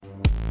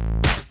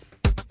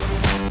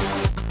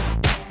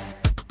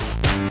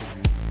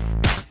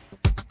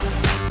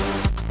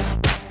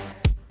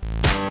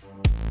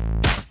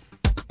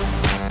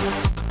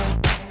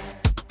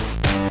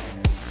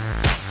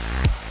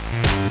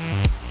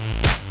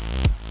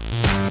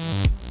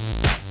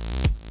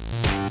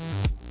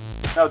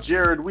Now,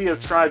 Jared, we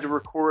have tried to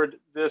record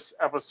this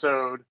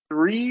episode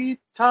 3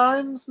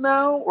 times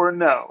now, or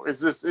no? Is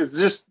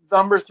this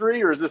number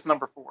 3 or is this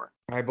number 4?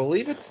 I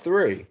believe it's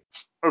 3.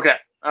 Okay.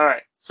 All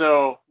right.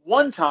 So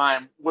one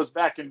time was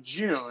back in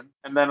June,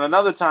 and then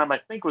another time I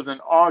think was in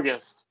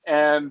August.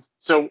 And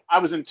so I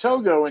was in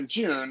Togo in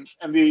June,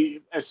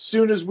 and as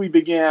soon as we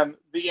began,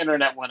 the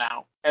internet went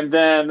out. And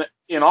then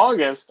in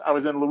August, I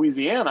was in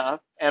Louisiana,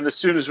 and as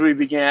soon as we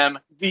began,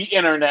 the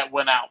internet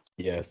went out.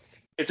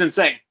 Yes. It's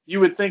insane. You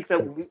would think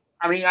that,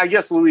 I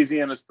guess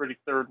Louisiana is pretty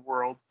third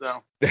world,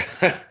 so.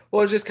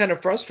 Well, it's just kind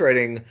of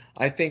frustrating.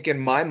 I think in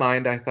my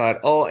mind, I thought,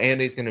 oh,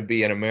 Andy's going to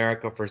be in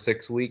America for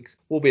 6 weeks.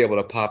 We'll be able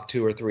to pop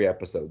 2 or 3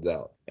 episodes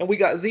out. And we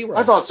got 0.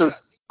 I thought so.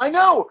 I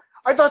know.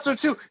 I thought so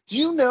too. Do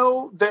you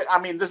know that,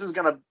 this is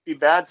going to be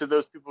bad to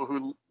those people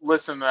who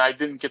listen that I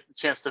didn't get the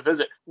chance to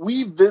visit.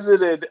 We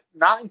visited,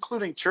 not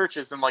including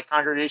churches and like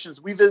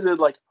congregations, we visited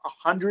like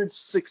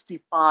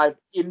 165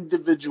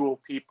 individual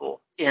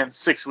people in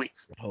 6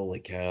 weeks.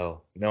 Holy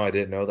cow. No, I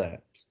didn't know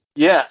that.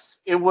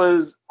 Yes, it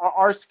was,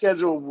 our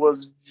schedule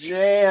was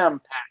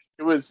jam-packed.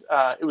 It was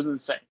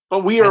insane.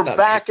 But we are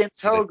back in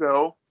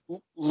Togo,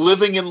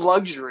 living in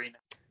luxury now.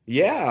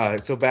 Yeah,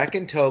 so back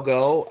in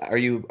Togo, are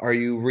you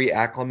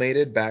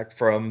reacclimated back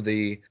from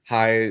the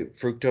high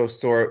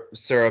fructose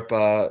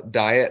syrup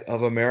diet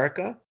of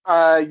America?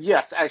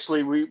 Yes,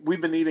 actually,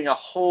 we've been eating a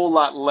whole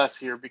lot less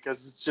here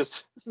because it's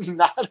just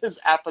not as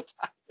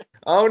appetizing.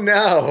 Oh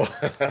no.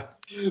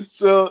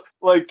 So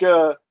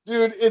dude,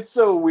 it's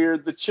so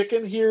weird. The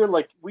chicken here,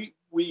 like we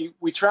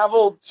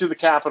traveled to the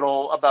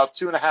capital about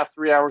 2.5,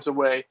 3 hours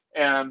away,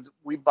 and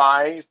we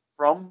buy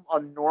from a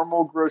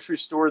normal grocery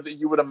store that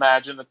you would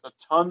imagine. It's a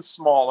ton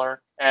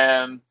smaller,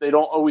 and they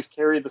don't always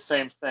carry the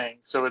same thing.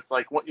 So it's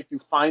like, if you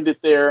find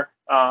it there,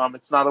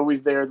 it's not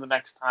always there the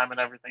next time and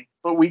everything.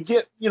 But we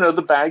get,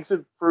 the bags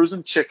of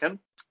frozen chicken,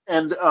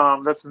 and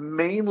that's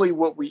mainly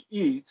what we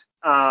eat.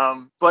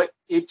 But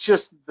it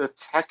just, the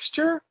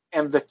texture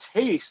and the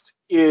taste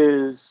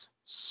is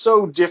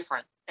so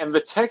different. And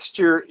the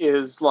texture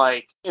is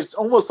like, it's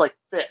almost like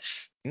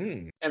fish.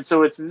 And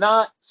so it's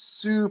not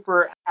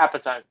super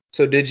appetizing.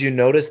 So did you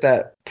notice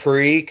that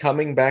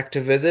coming back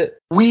to visit?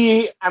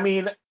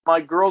 My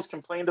girls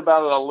complained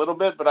about it a little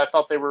bit, but I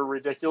thought they were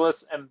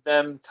ridiculous. And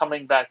then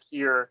coming back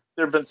here,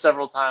 there have been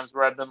several times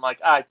where I've been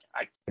like, I.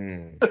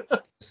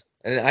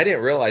 And I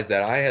didn't realize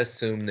that. I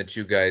assumed that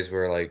you guys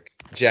were like,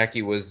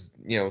 Jackie was,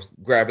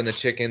 grabbing the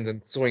chickens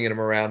and swinging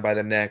them around by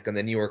the neck, and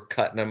then you were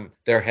cutting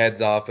their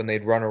heads off, and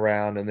they'd run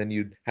around, and then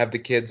you'd have the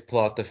kids pull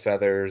out the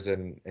feathers,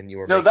 and you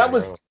were. No, that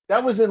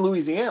was in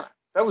Louisiana.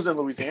 That was in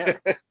Louisiana.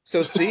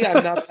 So see,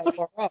 I'm not that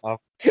far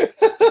off.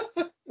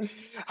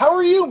 How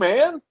are you,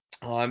 man?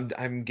 Oh,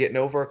 I'm getting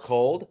over a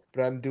cold,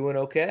 but I'm doing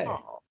okay.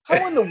 Oh,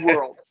 how in the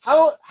world?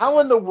 How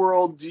in the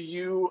world do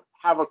you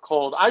have a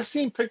cold? I've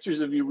seen pictures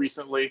of you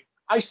recently.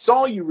 I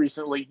saw you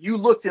recently. You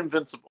looked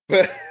invincible.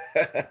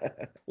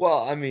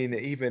 Well,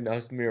 even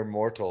us mere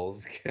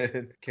mortals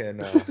can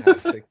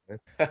have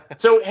sickness.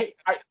 So, hey,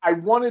 I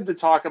wanted to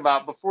talk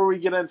about, before we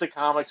get into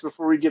comics,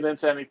 before we get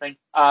into anything,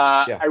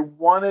 I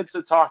wanted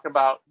to talk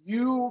about,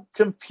 you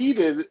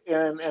competed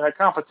in a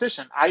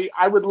competition.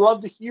 I would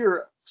love to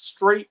hear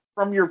straight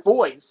from your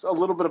voice a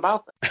little bit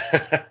about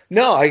that.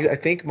 No, I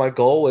think my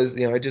goal was,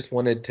 I just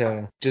wanted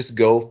to just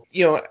go,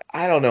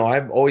 I don't know.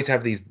 I always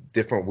have these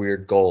different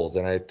weird goals,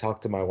 and I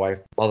talk to my wife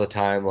all the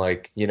time,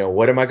 like,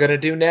 what am I going to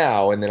do now?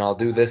 And then I'll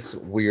do this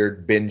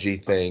weird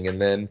bingey thing,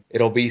 and then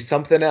it'll be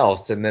something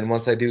else. And then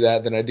once I do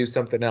that, then I do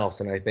something else.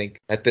 And I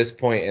think at this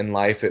point in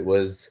life, it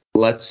was,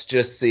 let's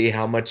just see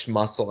how much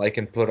muscle I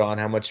can put on,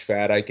 how much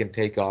fat I can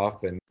take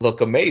off and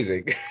look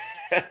amazing.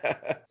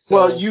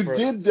 Well, you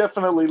did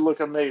definitely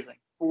look amazing,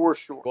 for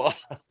sure.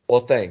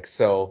 Well, thanks.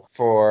 So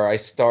I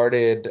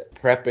started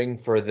prepping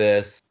for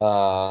this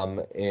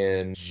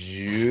in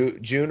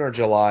June or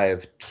July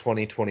of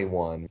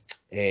 2021.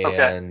 And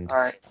okay. All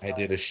right. I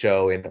did a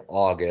show in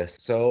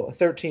August. So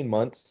 13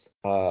 months,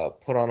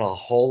 put on a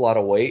whole lot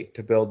of weight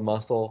to build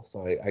muscle.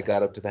 So I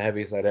got up to the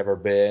heaviest I'd ever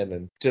been,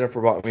 and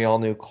Jennifer bought me all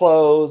new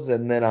clothes,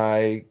 and then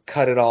I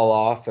cut it all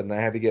off, and I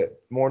had to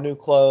get more new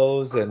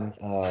clothes. And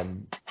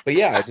but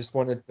yeah, I just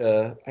wanted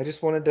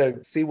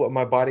to see what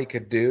my body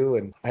could do,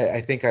 and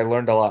I think I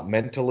learned a lot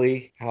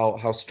mentally,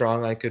 how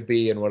strong I could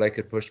be and what I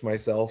could push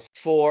myself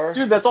for.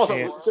 Dude, that's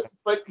awesome.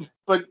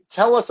 But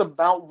tell us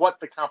about what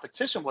the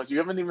competition was. You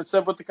haven't even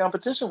said what the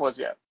competition was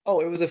yet. Oh,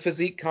 it was a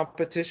physique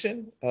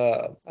competition,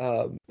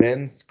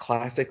 men's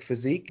classic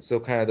physique, so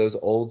kind of those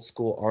old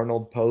school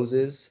Arnold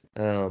poses.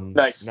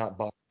 Nice. Not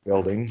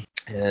bodybuilding.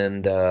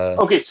 And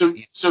okay,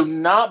 so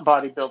not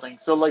bodybuilding.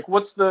 So like,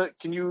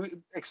 can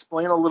you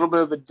explain a little bit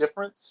of the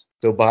difference?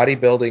 So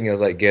bodybuilding is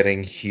like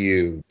getting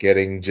huge,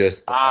 getting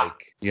just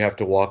like you have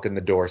to walk in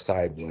the door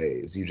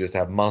sideways. You just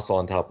have muscle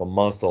on top of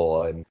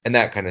muscle and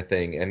that kind of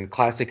thing. And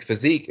classic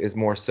physique is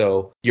more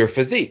so your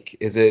physique.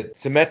 Is it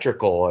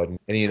symmetrical and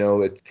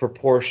it's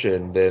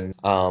proportioned and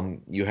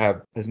you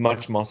have as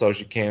much muscle as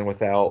you can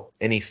without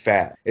any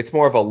fat. It's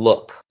more of a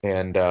look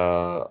and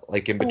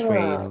like in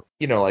between,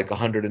 like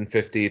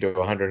 150 to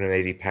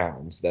 180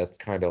 pounds. That's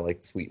kind of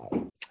like sweet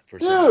for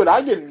Dude, somebody.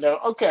 I didn't know.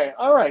 Okay,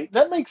 all right,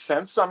 that makes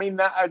sense. I mean,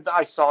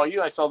 I saw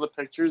you, I saw the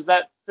pictures.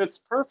 That fits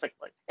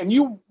perfectly. And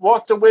you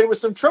walked away with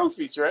some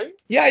trophies, right?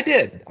 Yeah, I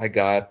did. I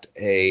got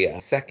a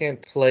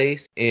second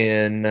place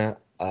in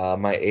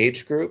my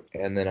age group,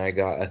 and then I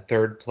got a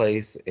third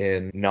place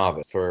in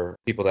novice for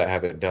people that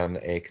haven't done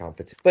a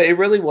competition. But it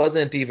really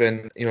wasn't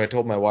even, I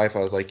told my wife, I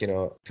was like, if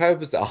I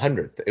was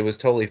 100th, it was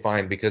totally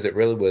fine because it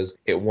really was,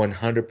 it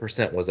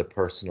 100% was a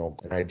personal,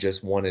 and I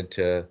just wanted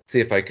to see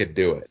if I could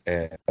do it.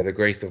 And by the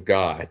grace of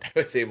God, I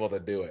was able to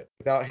do it.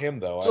 Without him,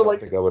 though, I So, don't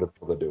like, think I would have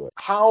been able to do it.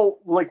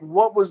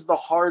 what was the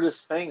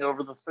hardest thing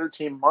over the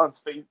 13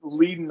 months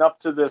leading up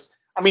to this?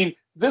 I mean,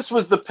 this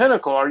was the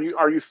pinnacle. Are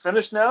you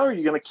finished now? Are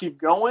you going to keep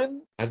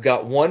going? I've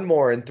got one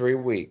more in 3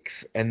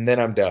 weeks, and then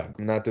I'm done.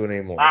 I'm not doing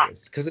any more of Ah,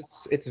 this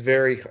because it's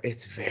very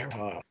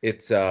tough.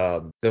 It's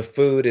the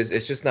food is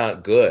it's just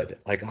not good.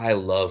 Like I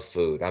love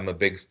food. I'm a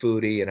big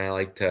foodie, and I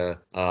like to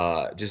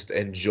just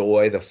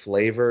enjoy the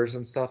flavors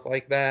and stuff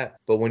like that.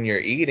 But when you're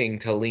eating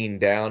to lean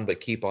down but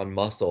keep on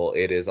muscle,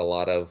 it is a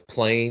lot of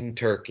plain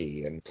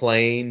turkey and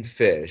plain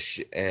fish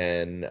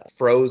and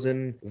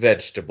frozen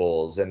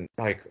vegetables, and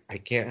like I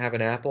can't have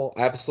an apple.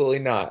 Absolutely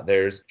not.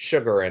 There's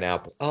sugar in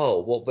apple.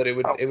 Oh well, but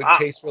oh, it would ah,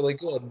 taste really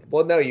good.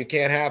 Well, no, you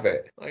can't have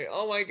it. Like,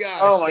 oh my gosh.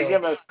 oh my So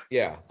goodness.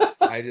 yeah,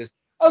 I just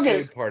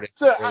Okay, food part is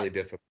so really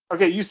difficult.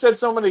 okay, you said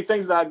so many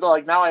things that I go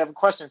like. Now I have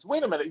questions.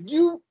 Wait a minute.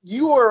 You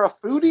are a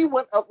foodie.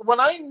 When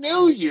I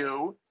knew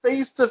you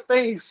face to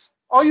face,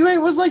 all you ate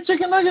was like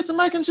chicken nuggets and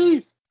mac and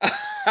cheese.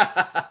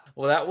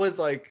 Well, that was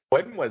like,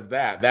 when was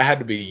that? That had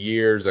to be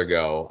years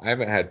ago. I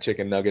haven't had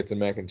chicken nuggets and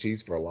mac and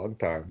cheese for a long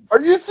time. Are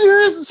you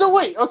serious? So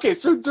wait, okay,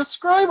 so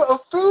describe a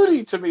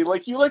foodie to me.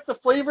 Like you like the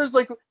flavors.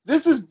 Like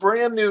this is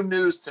brand new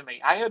news to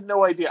me. I had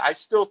no idea. I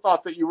still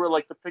thought that you were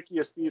like the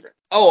pickiest eater.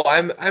 Oh,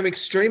 I'm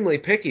extremely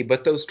picky,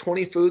 but those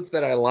 20 foods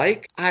that I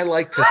like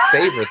to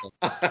savor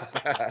them.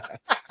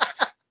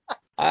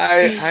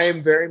 I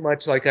am very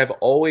much like I've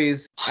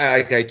always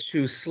I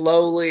chew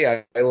slowly.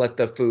 I let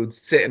the food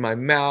sit in my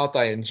mouth.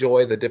 I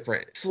enjoy the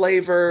different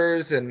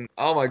flavors, and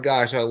oh my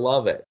gosh, I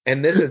love it.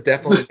 And this has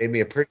definitely made me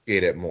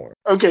appreciate it more.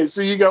 Okay,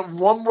 so you got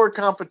one more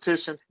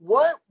competition.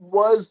 What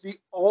was the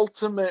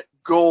ultimate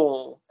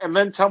goal? And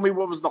then tell me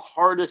what was the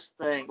hardest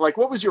thing. Like,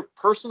 what was your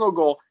personal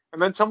goal?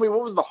 And then tell me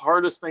what was the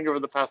hardest thing over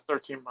the past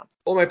 13 months.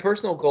 Well, my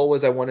personal goal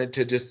was I wanted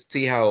to just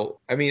see how,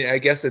 I mean, I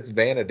guess it's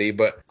vanity,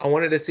 but I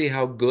wanted to see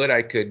how good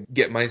I could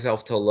get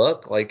myself to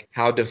look, like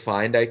how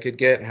defined I could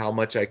get, how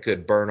much I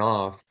could burn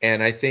off.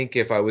 And I think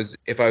if I was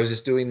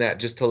just doing that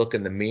just to look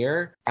in the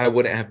mirror, I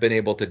wouldn't have been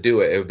able to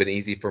do it. It would have been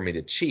easy for me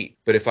to cheat.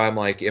 But if I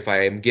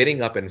am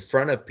getting up in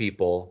front of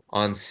people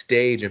on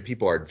stage and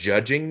people are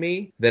judging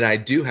me, then I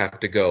do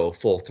have to go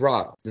full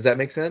throttle. Does that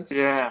make sense?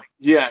 Yeah,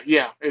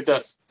 it So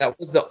does. that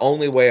was the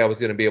only way I was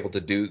going to be able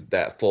to do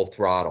that full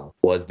throttle,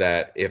 was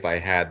that if I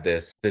had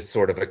this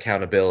sort of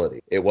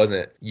accountability. It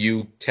wasn't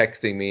you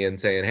texting me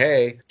and saying,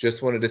 "Hey,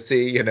 just wanted to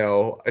see, I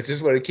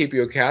just wanted to keep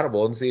you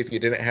accountable and see if you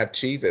didn't have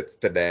Cheez-Its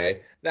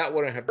today." That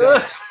wouldn't have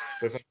done it.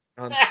 But if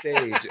I'm on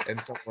stage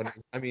and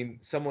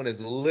someone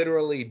is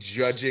literally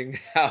judging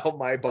how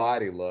my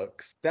body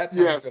looks, that's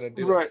how I'm going Yes, to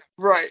do it.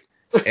 right.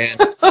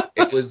 And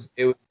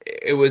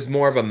it was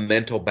more of a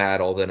mental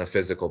battle than a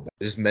physical battle.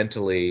 Just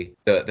mentally,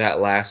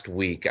 that last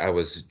week I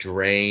was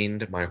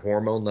drained. My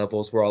hormone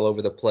levels were all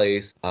over the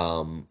place.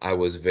 I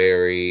was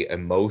very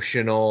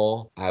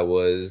emotional. My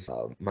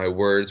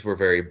words were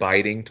very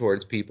biting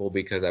towards people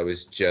because I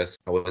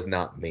was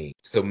not me.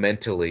 So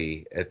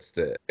mentally, it's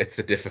the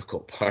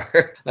difficult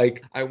part.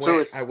 Like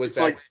So I was it's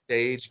like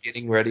backstage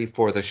getting ready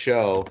for the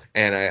show,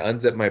 and I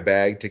unzipped my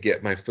bag to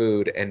get my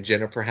food, and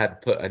Jennifer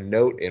had put a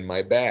note in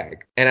my bag.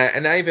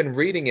 And I even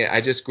reading it,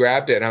 I just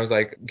grabbed it and I was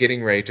like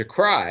getting ready to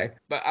cry.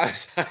 But I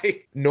was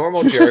like,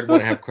 normal Jared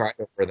wouldn't have cried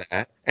over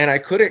that. And I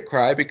couldn't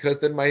cry because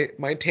then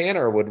my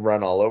tanner would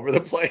run all over the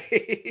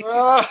place.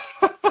 uh,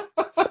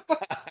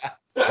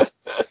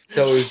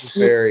 So it was just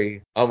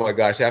very, oh my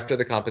gosh, after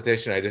the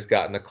competition, I just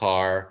got in the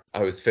car.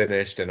 I was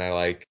finished and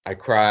I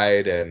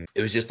cried, and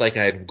it was just like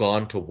I had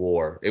gone to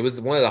war. It was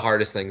one of the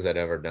hardest things I'd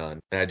ever done.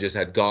 And I just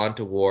had gone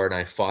to war, and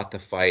I fought the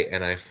fight,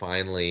 and I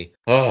finally,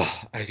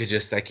 I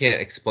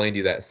can't explain to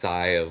you that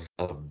sigh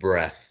of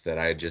breath that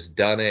I had just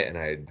done it, and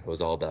I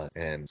was all done.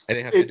 And I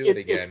didn't have to it, do it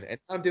it again. And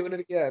now I'm doing it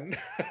again.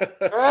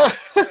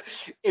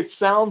 it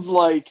sounds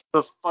like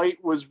the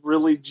fight was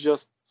really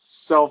just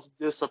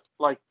self-discipline,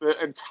 like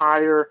the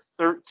entire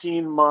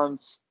 13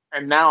 months,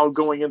 and now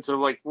going into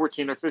like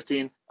 14 or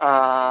 15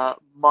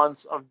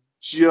 months of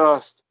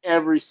just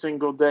every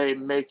single day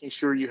making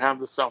sure you have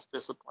the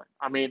self-discipline.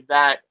 I mean,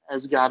 that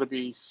has got to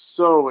be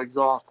so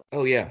exhausting.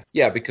 Oh yeah.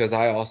 Yeah, because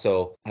I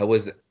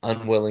was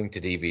unwilling to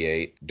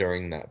deviate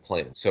during that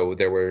plan. So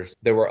there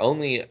were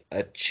only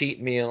a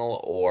cheat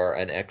meal or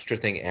an extra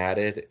thing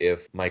added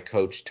if my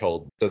coach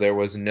told me. So there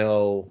was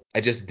no,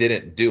 I just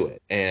didn't do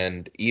it.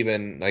 And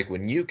even like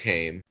when you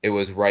came, it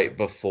was right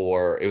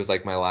before, it was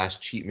like my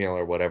last cheat meal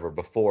or whatever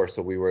before,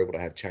 so we were able to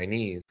have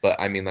Chinese. But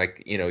I mean,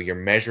 like, you're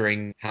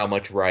measuring how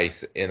much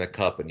rice in a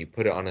cup and you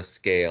put it on a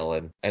scale,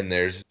 and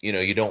there's,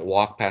 you don't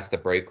walk past the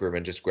break room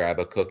and just grab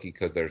a cookie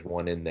because there's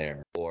one in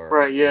there. Or,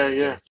 Right, yeah, yeah.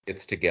 Jennifer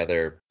gets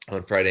together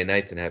on Friday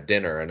nights and have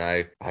dinner, and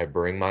I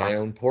bring my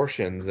own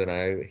portions and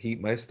I heat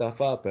my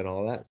stuff up and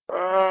all that.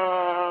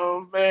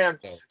 Oh man.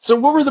 So, So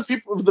what were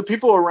the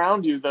people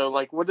around you though?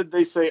 Like what did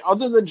they say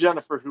other than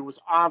Jennifer, who was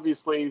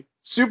obviously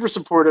super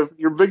supportive,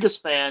 your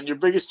biggest fan, your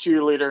biggest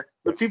cheerleader?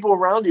 The people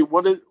around you,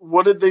 what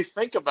did they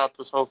think about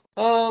this whole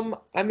thing?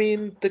 I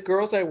mean, the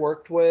girls I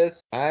worked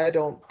with, I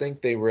don't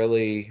think they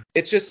really,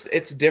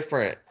 it's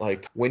different.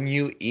 Like when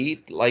you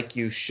eat like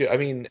you should, I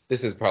mean,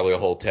 this is probably a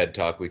whole TED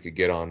talk we could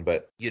get on,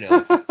 but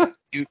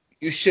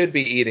you should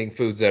be eating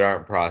foods that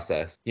aren't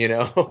processed,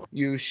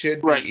 You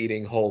should be Right.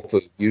 eating whole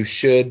food. You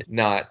should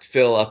not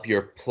fill up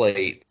your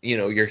plate,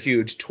 your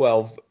huge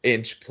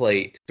 12-inch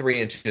plate,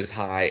 3 inches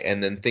high,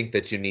 and then think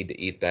that you need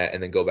to eat that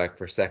and then go back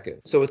for a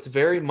second. So it's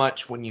very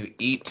much when you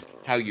eat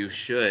how you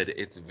should,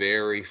 it's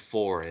very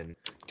foreign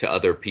to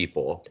other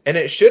people. And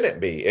it shouldn't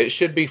be. It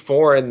should be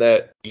foreign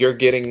that you're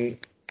getting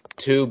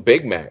 2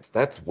 Big Macs.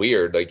 That's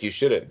weird. Like you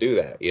shouldn't do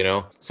that.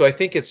 So I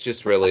think it's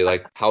just really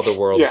like how the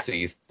world Yeah.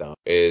 sees stuff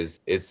is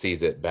it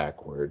sees it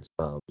backwards.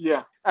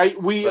 Yeah. I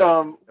we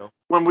But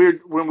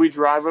when we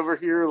drive over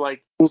here,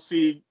 like we'll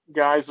see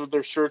guys with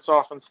their shirts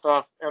off and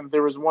stuff. And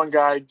there was one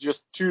guy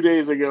just 2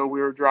 days ago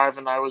we were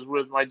driving. I was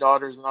with my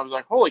daughters and I was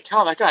like, holy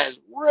cow, that guy is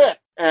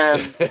ripped.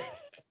 And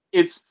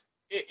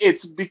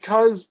it's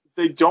because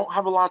they don't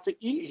have a lot to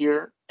eat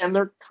here and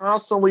they're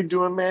constantly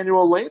doing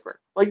manual labor.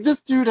 Like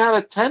this dude had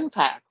a 10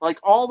 pack, like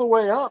all the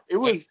way up. It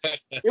was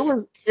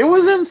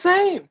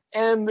insane.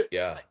 And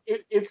yeah,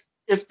 it's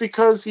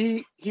because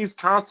he's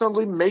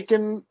constantly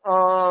making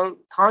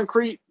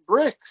concrete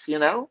bricks.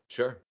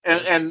 sure.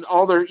 And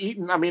all they're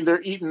eating, I mean,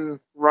 they're eating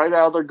right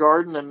out of their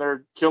garden and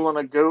they're killing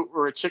a goat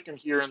or a chicken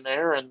here and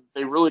there, and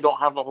they really don't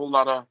have a whole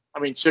lot of, I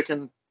mean,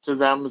 chicken to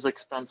them is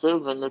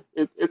expensive and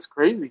it's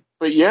crazy.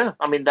 But yeah,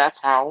 I mean,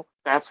 that's how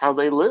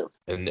they live.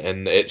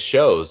 And it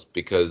shows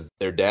because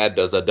their dad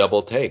does a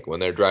double take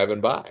when they're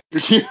driving by.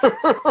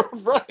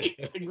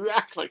 Right,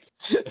 exactly.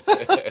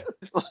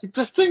 Like,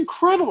 that's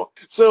incredible.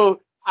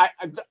 So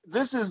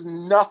this is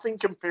nothing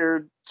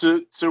compared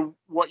to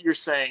what you're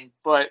saying,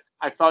 but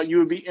I thought you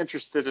would be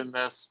interested in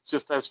this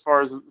just as far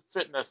as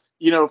fitness.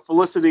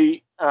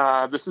 Felicity,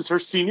 this is her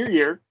senior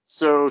year,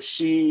 so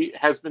she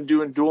has been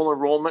doing dual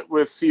enrollment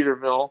with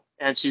Cedarville,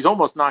 and she's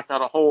almost knocked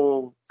out a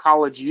whole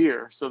college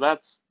year. So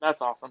that's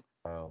awesome.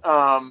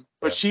 Wow.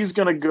 But she's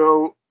going to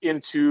go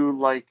into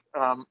like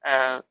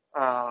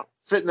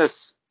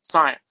fitness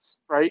science,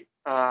 right?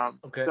 Is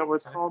Okay. that what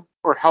it's called?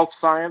 Or health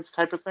science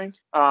type of thing.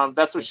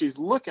 That's what she's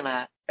looking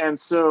at. And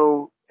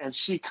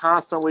she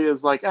constantly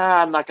is like,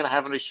 I'm not going to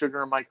have any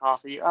sugar in my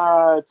coffee.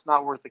 It's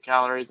not worth the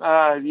calories.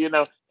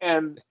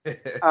 And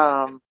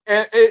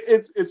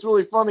it's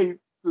really funny.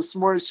 This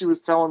morning she was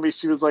telling me,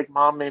 she was like,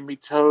 Mom made me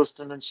toast,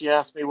 and then she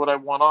asked me what I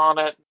want on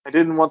it. I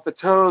didn't want the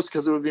toast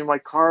because it would be my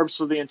carbs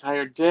for the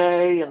entire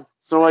day, and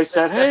so I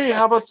said, hey,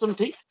 how about some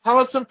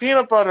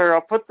peanut butter? I'll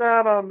put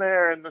that on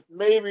there and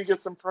maybe get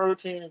some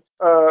protein.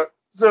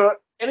 So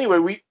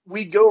anyway,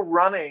 we go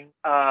running.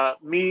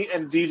 Me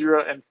and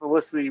Deidre and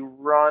Felicity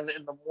run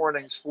in the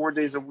mornings 4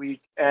 days a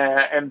week,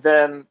 and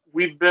then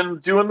we've been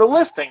doing the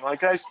lifting,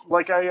 like I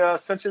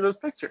sent you those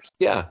pictures.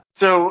 Yeah.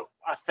 So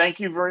thank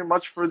you very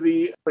much for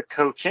the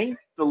coaching.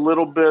 The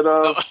little bit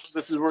of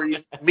this is where you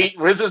meet.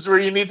 This is where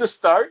you need to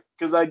start,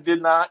 because I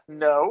did not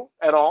know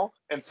at all.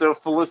 And so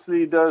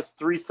Felicity does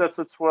 3 sets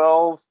of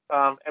 12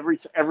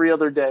 every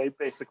other day,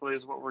 basically,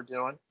 is what we're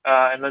doing.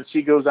 And then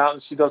she goes out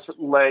and she does her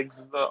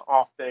legs the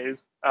off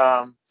days.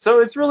 So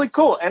it's really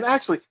cool. And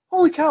actually,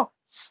 holy cow,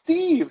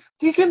 Steve,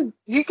 he can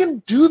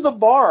do the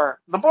bar.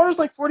 The bar is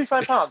like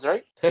 45 pounds,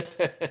 right?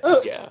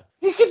 Yeah.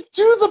 He can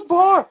do the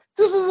bar.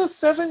 This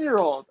is a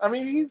 7-year-old. I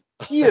mean,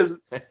 he is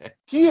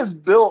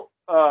built.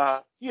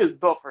 He is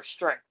built for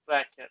strength.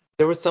 That kid.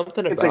 There was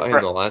something It's about him the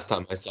incredible. last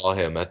time I saw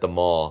him at the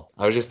mall.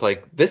 I was just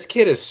like, this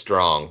kid is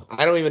strong.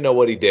 I don't even know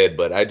what he did,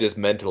 but I just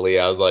mentally,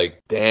 I was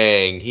like,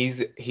 dang,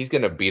 he's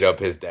gonna beat up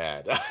his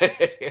dad.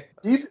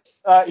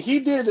 He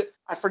did.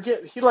 I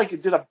forget. He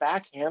did a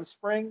back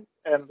handspring,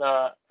 and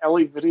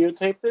Ellie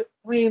videotaped it.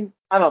 I mean,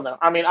 I don't know.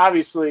 I mean,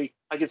 obviously,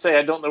 I can say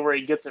I don't know where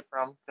he gets it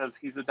from because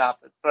he's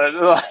adopted, but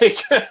like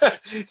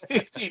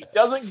he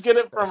doesn't get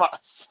it from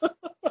us.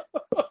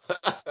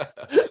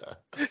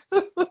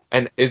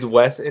 And is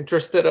Wes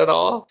interested at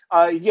all?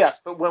 Yes,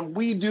 but when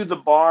we do the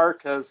bar,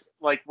 because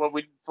like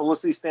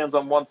Felicity stands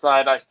on one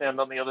side, I stand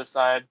on the other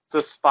side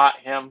to spot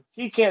him.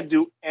 He can't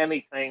do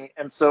anything,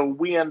 and so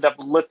we end up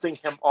lifting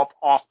him up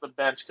off the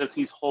bench because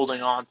he's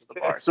holding on to the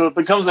bar. So it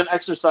becomes an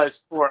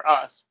exercise for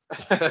us.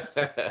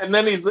 and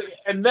then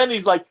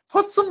he's like,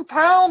 put some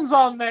pounds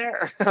on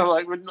there.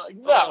 Like we're like,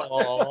 no.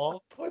 Aw,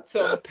 put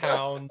some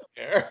pound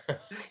there.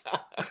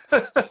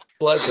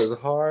 Bless his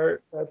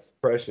heart. That's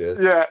precious.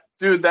 Yeah,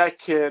 dude, that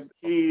kid,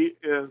 he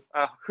is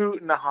a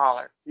hoot and a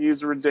holler.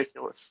 He's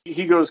ridiculous.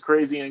 He goes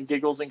crazy and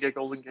giggles and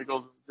giggles and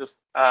giggles. And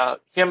just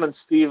him and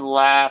Steve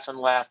laugh and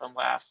laugh and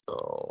laugh.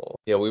 Oh,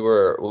 yeah, we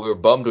were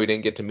bummed we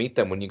didn't get to meet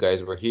them when you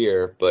guys were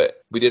here,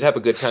 but we did have a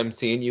good time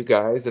seeing you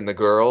guys and the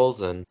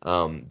girls. And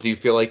do you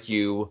feel like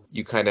you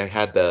kind of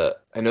had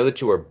I know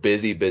that you were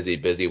busy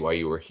while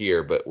you were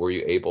here, but were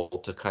you able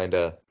to kind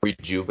of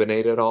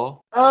rejuvenate it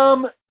all?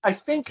 I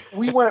think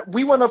we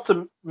went up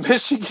to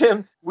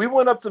Michigan. We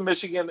went up to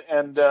Michigan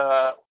and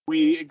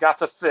we got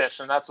to fish,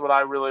 and that's what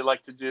I really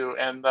like to do.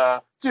 And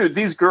dude,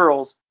 these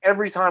girls,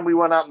 every time we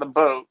went out in the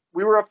boat,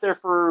 we were up there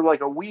for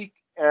like a week,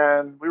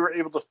 and we were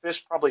able to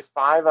fish probably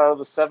 5 out of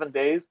the 7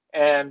 days.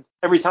 And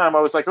every time I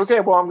was like, okay,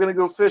 well, I'm gonna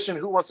go fishing.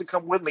 Who wants to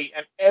come with me?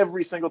 And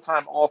every single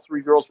time, all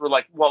 3 girls were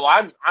like, well,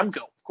 I'm going,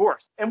 of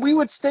course. And we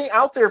would stay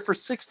out there for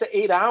 6 to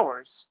 8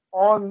 hours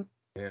on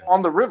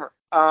the river.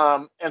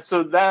 And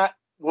so that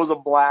was a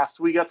blast.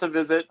 We got to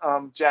visit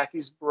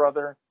Jackie's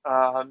brother,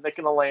 Nick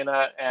and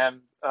Elena,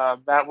 and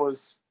that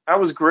was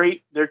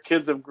great. Their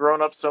kids have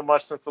grown up so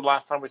much since the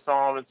last time we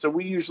saw them, and so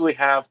we usually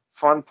have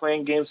fun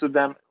playing games with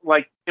them.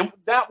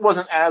 That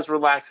wasn't as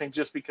relaxing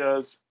just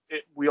because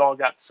we all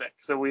got sick,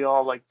 so we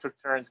all like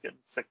took turns getting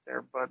sick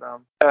there. But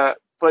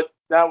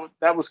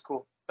that was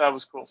cool. That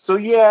was cool. So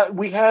yeah,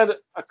 we had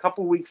a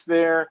couple weeks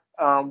there.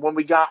 When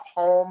we got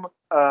home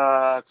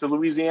to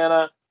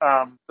Louisiana,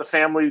 the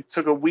family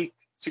took a week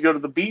to go to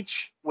the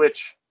beach,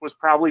 which was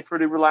probably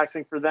pretty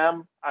relaxing for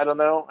them. I don't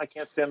know. I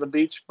can't stand the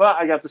beach, but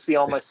I got to see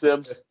all my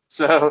sibs,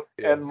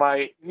 and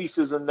my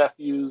nieces and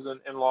nephews and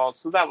in-laws,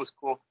 so that was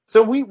cool.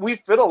 So we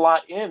fit a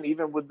lot in,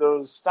 even with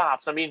those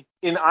stops. I mean,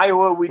 in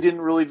Iowa, we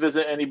didn't really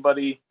visit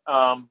anybody,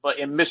 but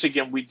in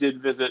Michigan, we did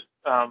visit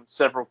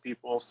several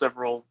people,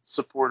 several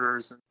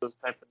supporters, and those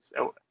type of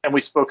stuff. And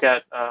we spoke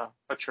at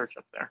a church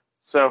up there.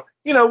 So,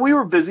 we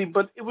were busy,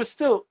 but it was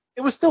still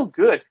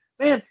good.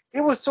 Man, it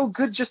was so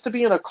good just to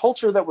be in a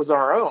culture that was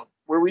our own,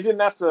 where we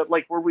didn't have to,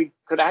 where we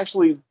could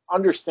actually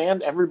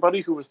understand everybody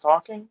who was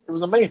talking. It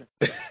was amazing.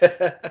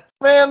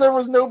 Man, there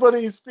was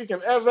nobody speaking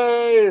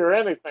Ewe or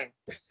anything.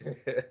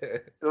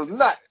 It was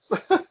nuts.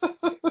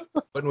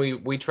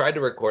 When we tried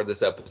to record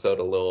this episode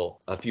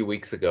a few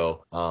weeks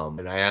ago,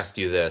 and I asked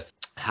you this,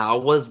 how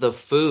was the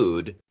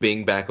food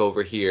being back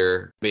over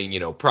here,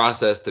 being,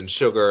 processed and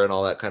sugar and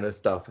all that kind of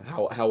stuff?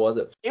 How was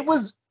it? It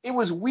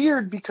was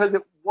weird because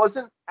it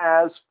wasn't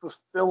as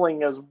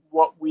fulfilling as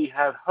what we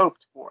had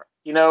hoped for.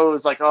 It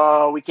was like,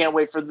 oh, we can't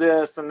wait for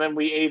this, and then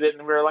we ate it,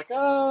 and we were like,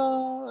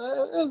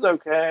 oh, it was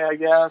okay, I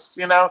guess.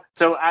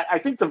 So I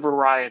think the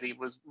variety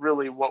was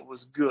really what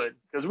was good,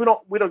 because we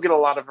don't get a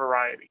lot of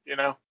variety.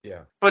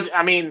 Yeah. But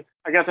I mean,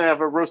 I got to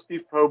have a roast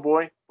beef po'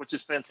 boy, which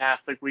is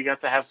fantastic. We got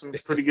to have some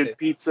pretty good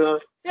pizza.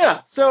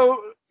 Yeah,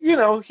 so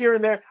here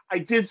and there, I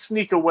did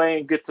sneak away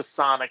and get to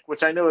Sonic,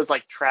 which I know is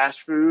like trash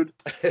food.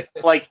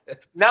 Like,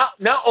 not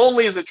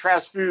only is it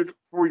trash food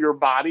for your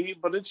body,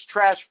 but it's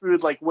trash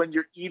food like when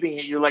you're eating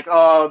it, you're like,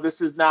 oh,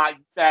 this is not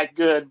that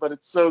good, but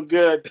it's so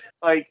good.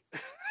 Like,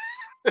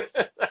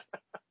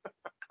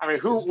 I mean,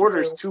 who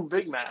orders 2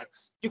 Big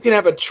Macs? You can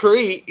have a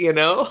treat,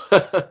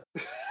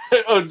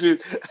 Oh,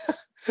 dude.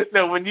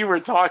 No, when you were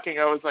talking,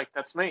 I was like,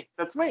 that's me.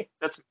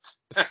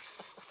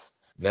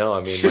 No,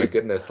 I mean, my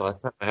goodness,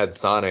 last time I had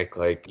Sonic,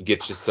 you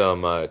get you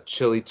some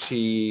chili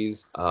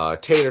cheese,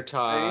 tater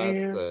tots,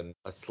 and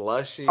a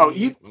slushie. Oh,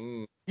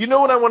 you know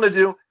what I want to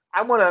do?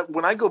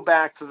 When I go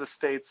back to the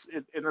States,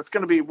 and it's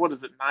going to be,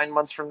 9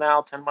 months from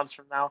now, 10 months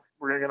from now,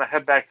 we're going to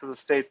head back to the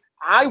States.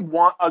 I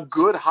want a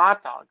good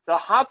hot dog. The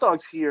hot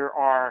dogs here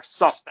are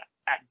suspect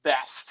at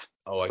best.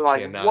 Oh, I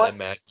cannot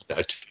imagine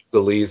a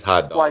Belize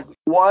hot dog. Like,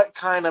 what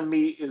kind of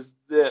meat is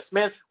this?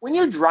 Man, when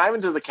you're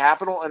driving to the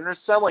Capitol and they're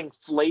selling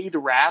flayed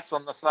rats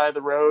on the side of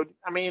the road,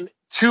 I mean,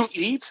 to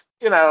eat,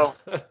 I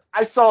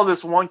saw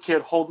this one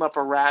kid holding up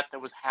a rat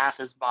that was half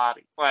his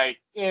body. Like,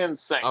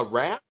 insane. A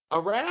rat? A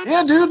rat?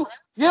 Yeah, dude.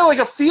 Yeah, like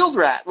a field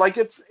rat. Like,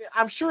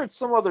 I'm sure it's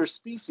some other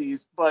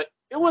species, but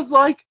it was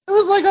like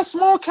a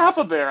small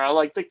capybara.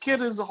 Like, the kid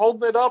is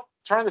holding it up,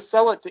 trying to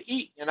sell it to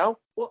eat,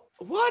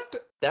 What?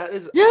 That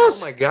is,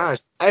 yes. Oh my gosh.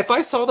 If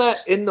I saw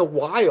that in the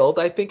wild,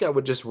 I think I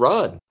would just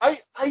run.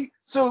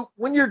 So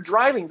when you're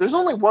driving, there's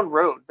only one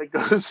road that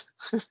goes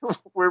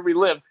where we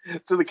live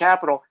to the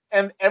Capitol,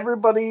 and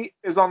everybody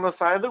is on the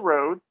side of the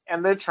road,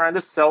 and they're trying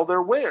to sell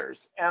their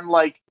wares. And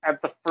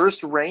at the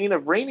first rain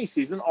of rainy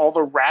season, all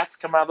the rats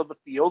come out of the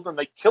field and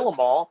they kill them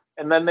all,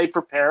 and then they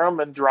prepare them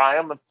and dry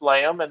them and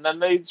flay them, and then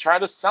they try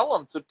to sell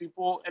them to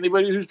people,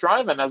 anybody who's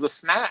driving, as a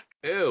snack.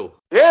 Ew.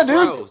 Yeah,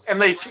 dude. Gross. And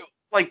they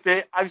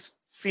I've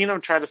seen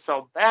them try to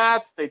sell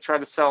bats. They try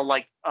to sell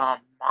like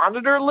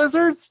monitor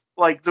lizards,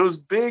 like those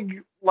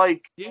big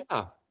like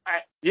Yeah.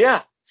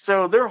 yeah.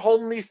 So they're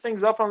holding these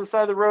things up on the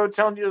side of the road,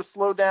 telling you to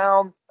slow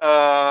down.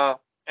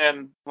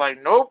 And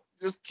like, nope,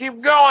 just keep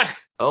going.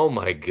 Oh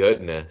my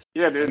goodness.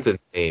 Yeah, dude. That's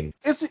insane.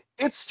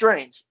 It's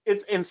strange.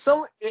 It's in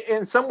some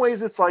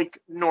ways it's like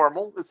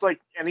normal. It's like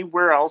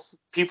anywhere else.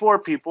 People are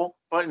people,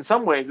 but in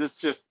some ways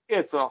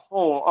it's a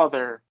whole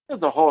other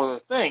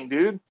thing,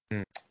 dude.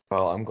 Hmm.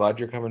 Well, I'm glad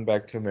you're coming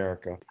back to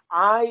America.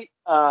 I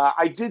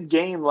did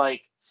gain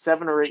like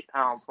 7 or 8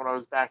 pounds when I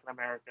was back in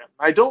America.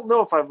 I don't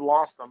know if I've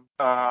lost them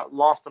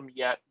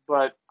yet,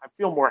 but I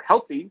feel more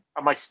healthy.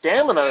 My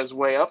stamina is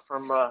way up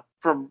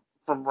from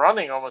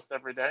running almost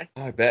every day.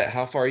 Oh, I bet.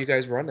 How far are you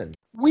guys running?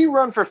 We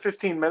run for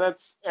 15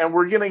 minutes and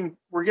we're getting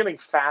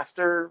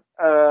faster.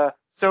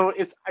 So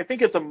I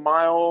think it's a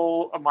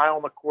mile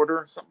and a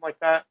quarter, something like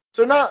that.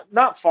 So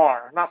not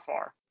far, not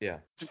far. Yeah.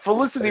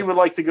 Felicity would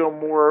like to go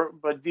more,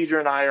 but Deidre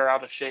and I are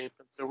out of shape,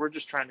 and so we're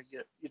just trying to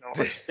get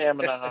our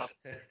stamina up.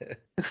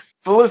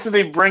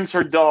 Felicity brings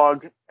her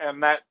dog,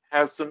 and that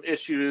has some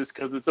issues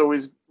because it's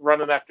always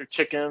running after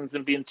chickens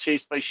and being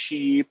chased by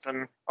sheep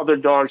and other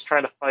dogs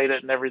trying to fight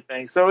it and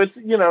everything. So it's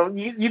you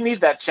need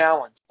that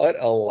challenge. What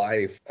a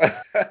life.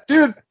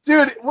 Dude,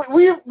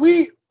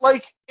 we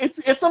like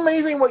it's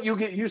amazing what you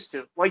get used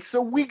to. Like,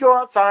 so we go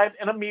outside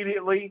and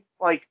immediately,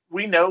 like,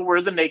 we know where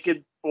the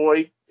naked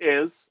boy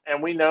is,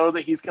 and we know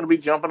that he's going to be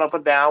jumping up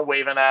and down,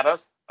 waving at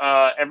us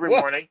every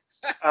What? morning.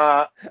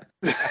 Uh,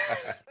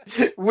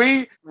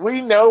 we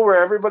know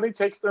where everybody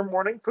takes their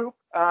morning poop,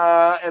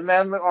 and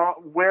then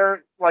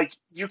where, like,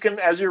 you can,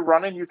 as you're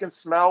running, you can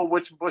smell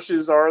which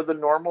bushes are the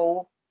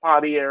normal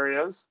potty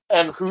areas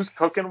and who's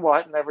cooking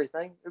what and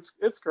everything.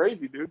 It's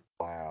crazy, dude.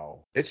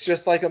 Wow. It's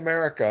just like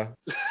America.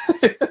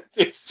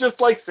 It's just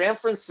like San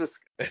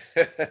Francisco.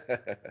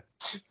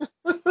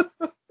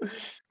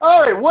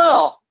 All right,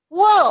 well,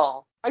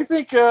 I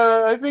think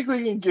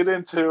we can get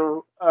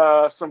into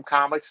some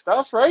comic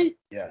stuff, right?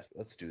 Yes,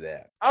 let's do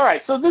that. All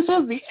right, so this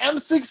is the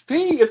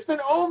M6P. It's been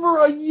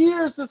over a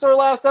year since our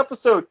last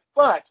episode,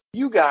 but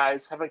you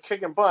guys have been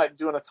kicking butt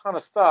doing a ton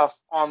of stuff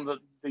on the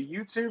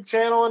YouTube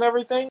channel and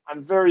everything.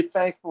 I'm very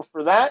thankful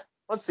for that.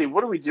 Let's see,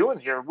 what are we doing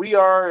here? We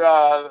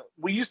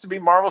used to be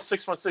Marvel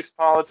 616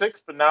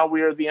 Politics, but now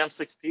we are the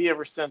M6P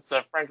ever since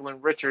Franklin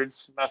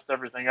Richards messed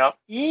everything up.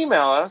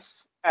 Email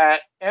us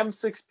at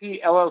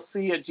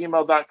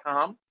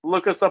m6pllc@gmail.com.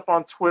 Look us up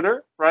on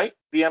Twitter, right?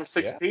 The Yeah.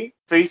 M6P.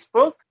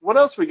 Facebook. What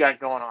else we got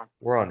going on?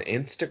 We're on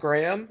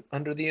Instagram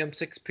under the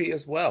M6P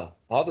as well.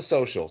 All the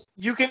socials.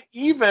 You can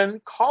even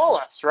call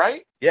us,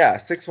 right? Yeah,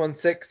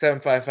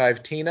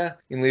 616-755-TINA.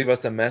 You can leave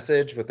us a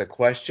message with a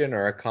question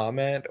or a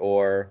comment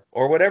or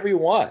whatever you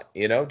want.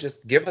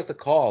 Just give us a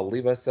call,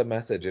 leave us a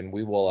message, and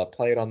we will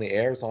play it on the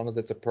air as long as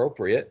it's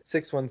appropriate.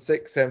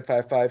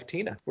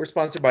 616-755-TINA. We're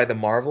sponsored by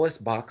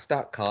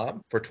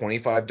themarvelousbox.com. For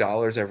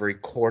 $25 every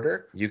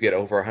quarter, you get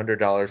over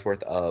 $100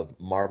 worth of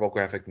Marvel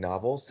graphic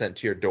novels sent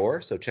to your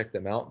door, so check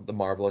them out,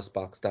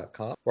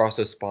 themarvelousbox.com. We're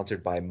also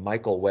sponsored by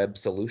Michael Web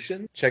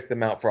Solutions. Check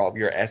them out for all of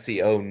your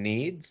SEO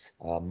needs,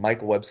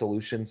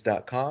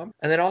 michaelwebsolutions.com.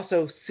 And then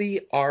also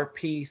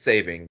CRP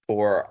Saving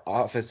for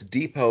Office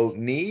Depot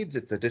needs.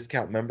 It's a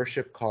discount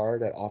membership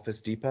card at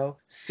Office Depot.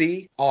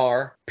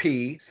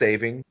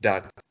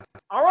 CRPsaving.com.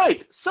 All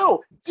right,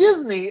 so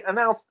Disney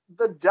announced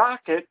the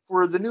docket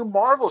for the new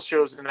Marvel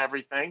shows and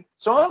everything.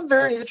 So I'm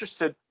very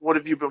interested. What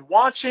have you been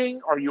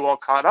watching? Are you all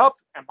caught up?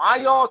 Am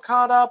I all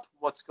caught up?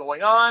 What's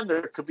going on?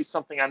 There could be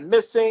something I'm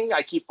missing.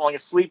 I keep falling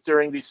asleep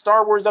during these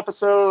Star Wars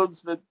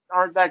episodes that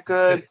aren't that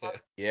good.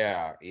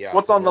 Yeah.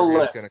 What's So on the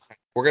list?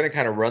 we're gonna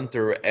kind of run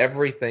through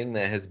everything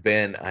that has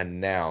been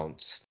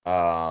announced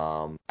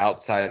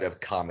outside of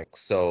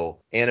comics. So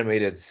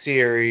animated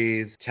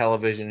series,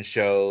 television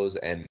shows,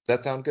 and does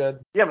that sound good?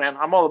 Yeah, man,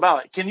 I'm all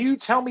about it. Can you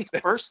tell me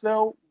first,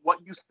 though,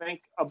 what you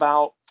think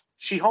about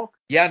She-Hulk?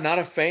 Yeah, not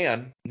a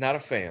fan. Not a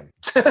fan.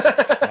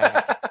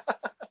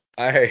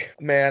 I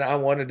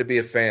wanted to be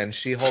a fan.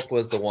 She-Hulk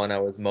was the one I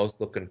was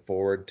most looking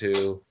forward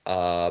to,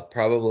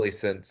 probably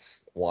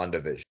since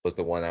WandaVision was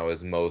the one I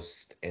was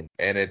most in,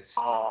 and it's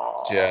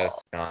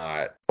just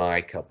not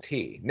my cup of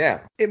tea.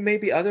 Now, it may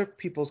be other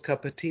people's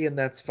cup of tea, and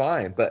that's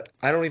fine, but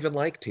I don't even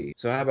like tea.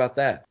 So how about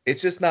that?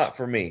 It's just not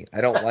for me.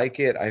 I don't like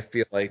it. I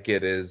feel like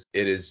it is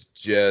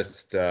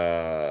just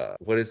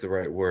what is the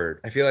right word?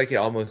 I feel like it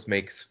almost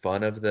makes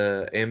fun of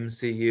the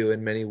MCU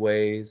in many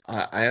ways.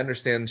 I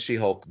understand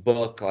She-Hulk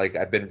book, like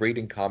I've been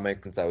reading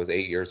comics since I was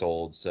 8 years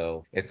old,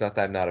 so it's not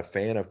that I'm not a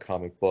fan of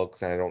comic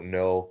books and I don't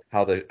know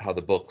how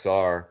the books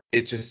are.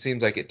 It just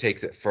seems like it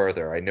takes it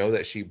further. I know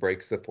that she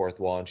breaks the fourth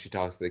wall and she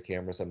talks to the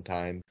camera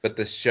sometimes, but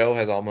the show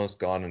has almost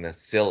gone in a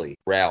silly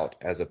route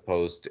as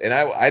opposed to, and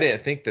I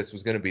didn't think this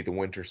was going to be the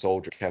Winter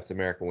Soldier, Captain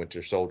America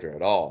Winter Soldier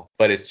at all,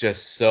 but it's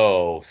just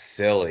so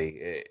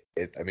silly.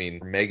 I mean,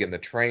 from Megan the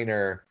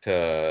Trainer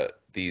to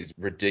these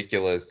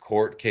ridiculous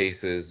court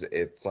cases,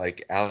 it's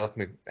like Ally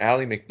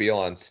McBeal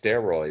on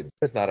steroids.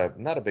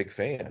 I'm not a big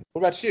fan.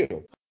 What about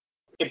you?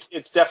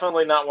 It's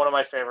definitely not one of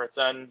my favorites,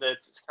 and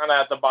it's kind of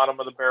at the bottom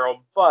of the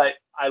barrel. But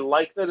I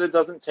like that it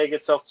doesn't take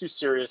itself too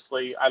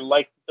seriously. I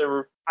like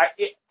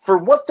for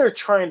what they're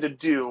trying to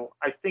do.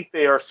 I think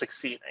they are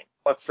succeeding.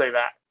 Let's say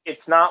that.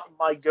 It's not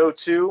my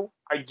go-to.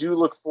 I do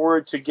look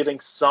forward to getting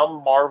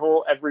some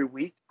Marvel every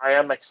week. I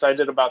am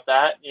excited about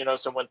that.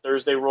 So when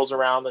Thursday rolls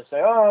around, they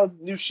say, "Oh,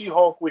 new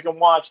She-Hulk, we can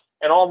watch,"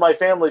 and all my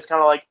family's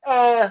kind of like,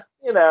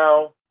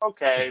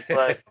 okay,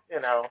 but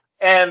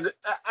and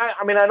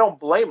I mean, I don't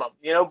blame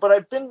them, but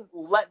I've been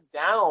let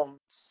down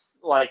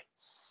like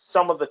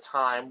some of the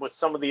time with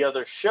some of the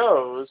other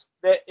shows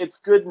that it's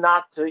good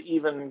not to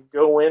even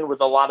go in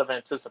with a lot of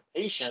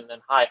anticipation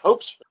and high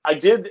hopes. I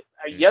did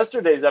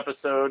yesterday's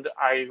episode.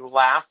 I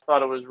laughed,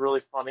 thought it was really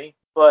funny,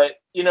 but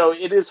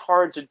it is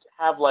hard to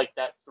have like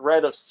that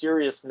thread of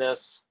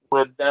seriousness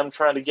with them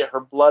trying to get her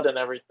blood and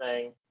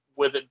everything,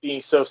 with it being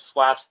so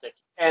slapstick.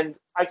 And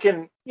I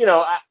can,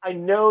 I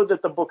know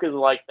that the book is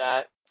like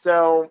that,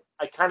 so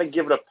I kind of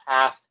give it a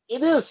pass.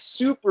 It is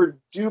super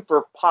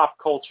duper pop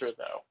culture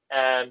though,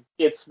 and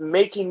it's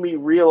making me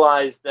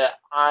realize that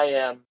I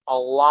am a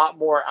lot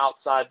more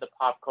outside the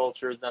pop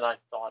culture than I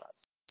thought I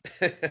was.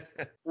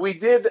 We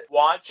did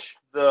watch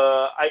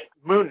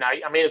Moon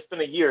Knight. I mean, it's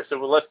been a year,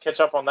 so let's catch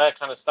up on that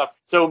kind of stuff.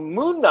 So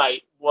Moon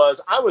Knight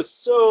I was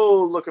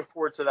so looking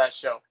forward to that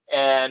show.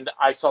 And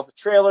I saw the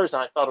trailers,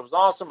 and I thought it was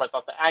awesome. I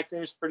thought the acting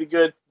was pretty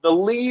good. The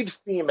lead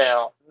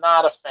female,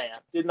 not a fan.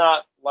 Did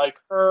not like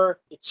her.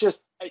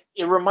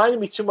 It reminded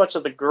me too much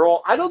of the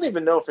girl. I don't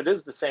even know if it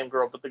is the same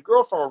girl, but the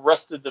girl from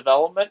Arrested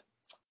Development,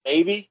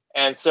 maybe.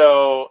 And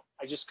so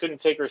I just couldn't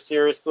take her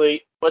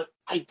seriously. But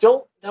I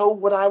don't know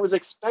what I was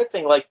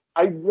expecting. Like,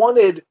 I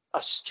wanted a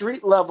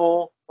street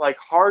level, like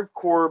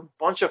hardcore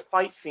bunch of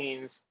fight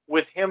scenes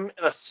with him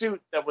in a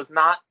suit that was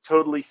not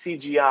totally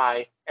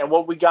CGI. And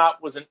what we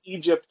got was an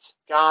Egypt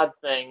god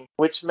thing,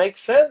 which makes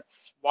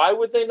sense. Why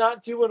would they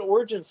not do an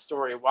origin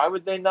story? Why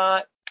would they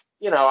not,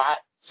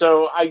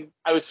 So I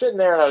was sitting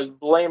there and I was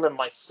blaming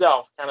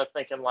myself, kind of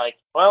thinking like,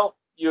 well,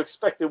 you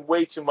expected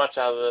way too much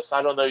out of this.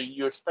 I don't know.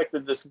 You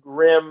expected this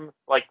grim,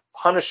 like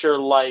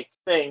Punisher-like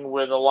thing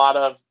with a lot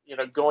of,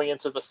 going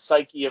into the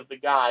psyche of the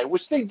guy,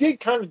 which they did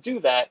kind of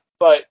do that,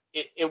 but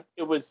it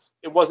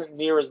wasn't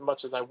near as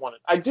much as I wanted.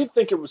 I did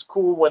think it was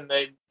cool when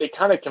they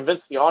kind of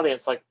convinced the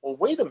audience, like, well,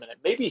 wait a minute,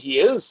 maybe he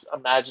is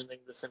imagining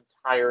this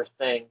entire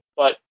thing,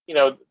 but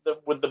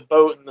with the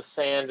boat and the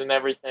sand and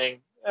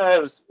everything.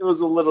 It was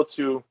a little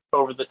too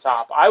over the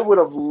top. I would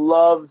have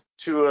loved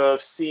to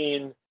have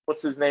seen,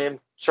 what's his name,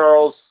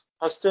 Charles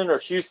Huston or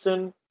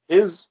Houston,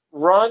 his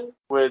run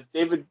with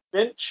David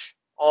Finch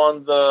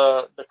on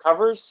the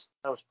covers.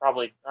 That was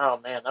probably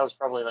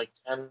like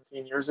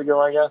 10 years ago,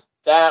 I guess.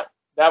 That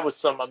was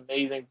some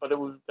amazing, but it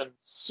would have been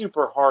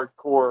super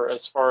hardcore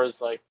as far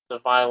as like the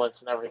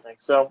violence and everything.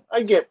 So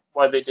I get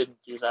why they didn't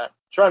do that.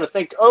 I'm trying to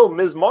think. Oh,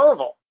 Ms.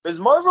 Marvel. Ms.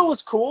 Marvel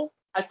was cool.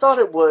 I thought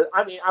it was.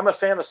 I mean, I'm a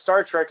fan of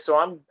Star Trek, so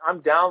I'm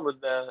down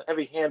with the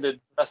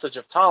heavy-handed message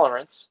of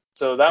tolerance.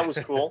 So that was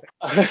cool.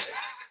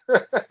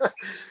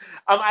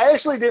 I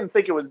actually didn't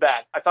think it was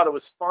bad. I thought it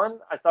was fun.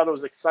 I thought it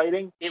was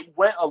exciting. It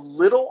went a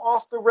little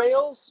off the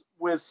rails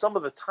with some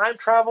of the time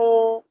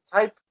travel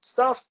type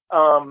stuff.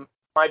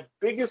 My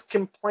biggest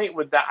complaint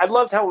with that, I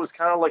loved how it was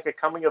kind of like a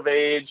coming of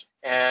age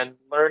and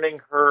learning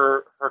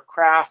her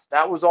craft.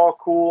 That was all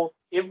cool.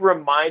 It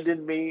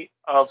reminded me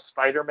of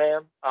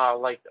Spider-Man,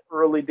 like the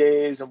early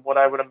days and what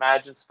I would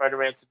imagine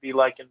Spider-Man to be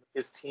like in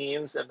his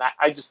teens. And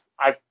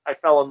I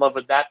fell in love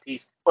with that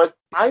piece. But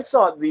I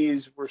thought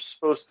these were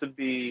supposed to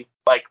be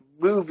like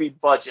movie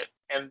budget.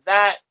 And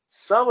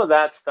some of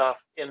that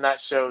stuff in that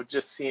show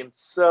just seemed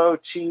so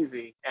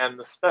cheesy. And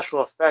the special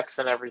effects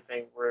and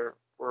everything were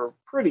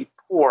pretty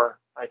poor,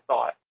 I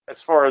thought,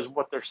 as far as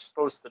what they're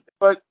supposed to be.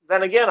 But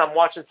then again, I'm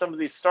watching some of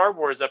these Star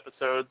Wars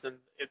episodes and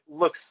it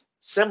looks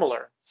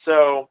similar.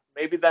 So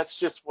maybe that's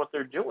just what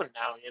they're doing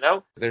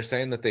now, They're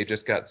saying that they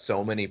just got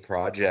so many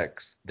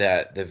projects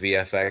that the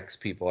VFX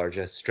people are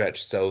just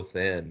stretched so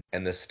thin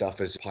and this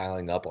stuff is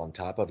piling up on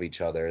top of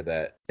each other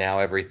that now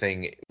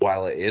everything,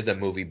 while it is a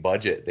movie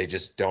budget, they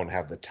just don't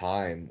have the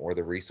time or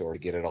the resource to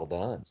get it all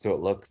done. So it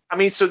looks... I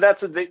mean, so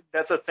that's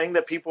a thing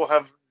that people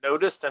have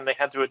noticed and they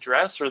had to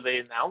address, or they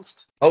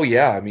announced? Oh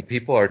yeah, I mean,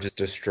 people are just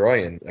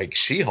destroying like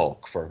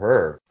She-Hulk for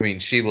her. I mean,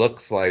 she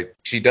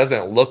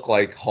doesn't look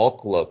like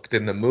Hulk looked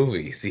in the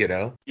movies,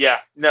 Yeah,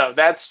 no,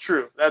 that's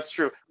true. That's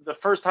true. The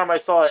first time I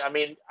saw it, I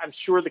mean, I'm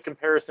sure the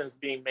comparison is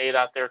being made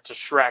out there to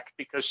Shrek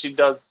because she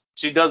does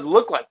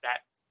look like that.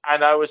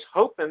 And I was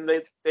hoping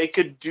that they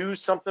could do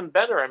something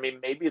better. I mean,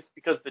 maybe it's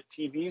because the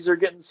TVs are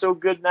getting so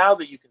good now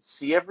that you can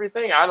see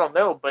everything. I don't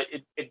know, but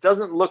it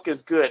doesn't look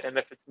as good. And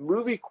if it's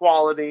movie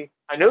quality,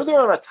 I know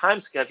they're on a time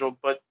schedule,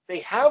 but they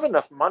have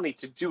enough money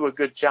to do a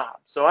good job.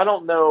 So I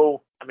don't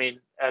know. I mean,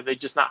 are they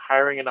just not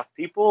hiring enough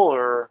people,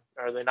 or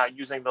are they not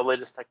using the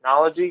latest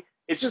technology?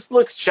 It just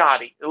looks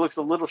shoddy. It looks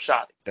a little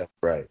shoddy. Yeah,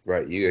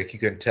 right. You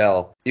can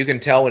tell. You can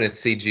tell when it's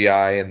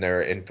CGI and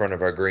they're in front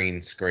of a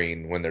green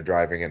screen when they're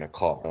driving in a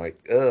car.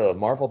 Like,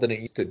 Marvel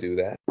didn't used to do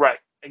that. Right.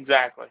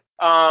 exactly.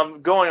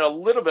 Going a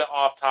little bit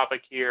off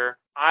topic here,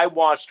 I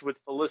watched with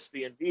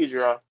Felicity and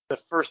Deidre the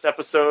first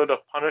episode of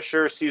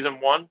Punisher season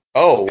 1,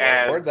 Oh, where'd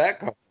and that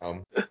come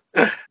from?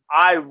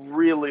 I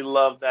really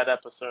love that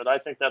episode. I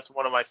think that's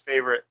one of my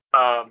favorite.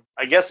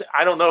 I guess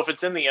I don't know if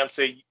it's in the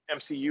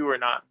MCU or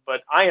not,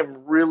 but I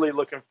am really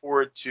looking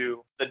forward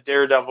to the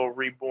Daredevil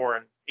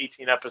Reborn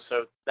 18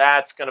 episode.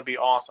 That's going to be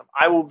awesome.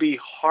 I will be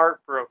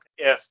heartbroken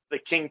if the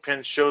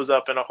Kingpin shows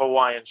up in a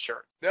Hawaiian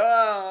shirt.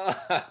 No,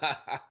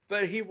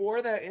 but he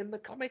wore that in the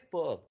comic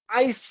book.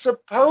 I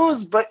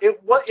suppose, but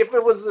if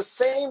it was the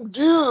same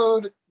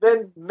dude,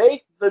 then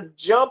make the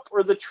jump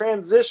or the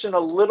transition a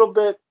little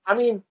bit. I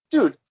mean,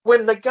 dude,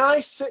 when the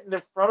guy's sitting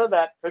in front of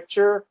that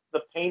picture,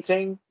 the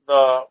painting,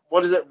 the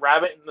what is it,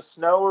 Rabbit in the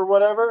Snow or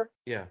whatever,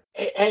 Yeah.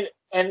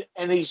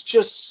 and he's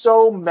just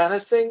so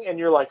menacing, and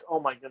you're like,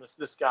 oh my goodness,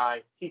 this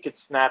guy, he could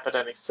snap at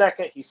any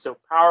second. He's so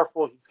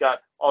powerful. He's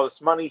got all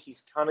this money.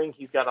 He's cunning.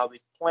 He's got all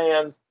these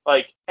plans.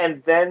 Like,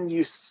 and then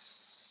you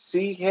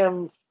see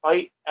him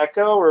fight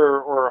Echo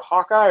or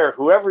Hawkeye or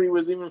whoever he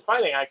was even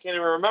fighting. I can't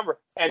even remember.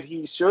 And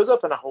he shows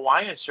up in a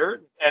Hawaiian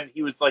shirt, and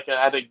he was like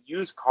at a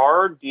used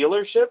car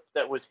dealership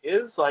that was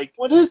his. Like,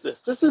 what is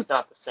this? This is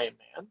not the same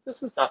man.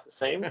 This is not the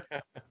same.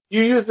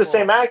 You used the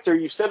same actor.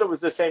 You said it was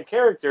the same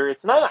character.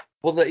 It's not.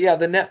 Well, the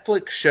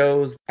Netflix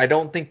shows, I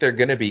don't think they're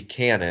going to be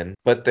canon,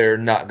 but they're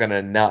not going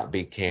to not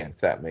be canon, if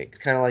that makes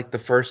kind of like the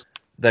first,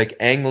 like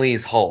Ang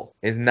Lee's Hulk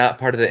is not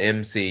part of the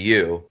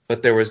MCU,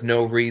 but there was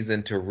no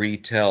reason to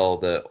retell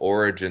the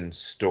origin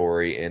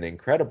story in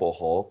Incredible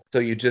Hulk, so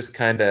you just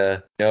kind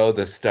of know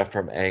the stuff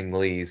from Ang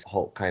Lee's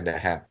Hulk kind of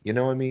happened. You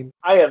know what I mean?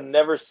 I have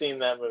never seen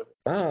that movie.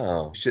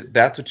 Oh,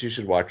 that's what you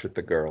should watch with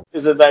the girl.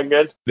 Is it that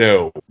good?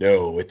 No,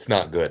 it's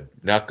not good.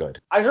 Not good.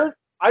 I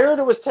heard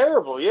it was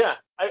terrible. Yeah.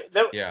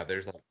 Yeah,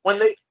 there's like when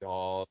they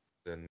dogs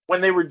and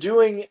when they were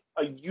doing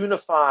a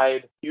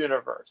unified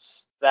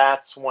universe,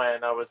 that's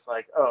when I was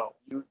like, oh,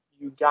 you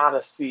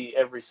gotta see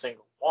every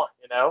single one,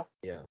 you know?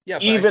 yeah.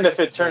 Even if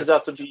it turns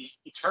out to be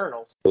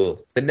Eternals. The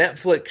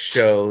Netflix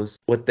shows,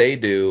 what they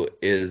do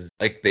is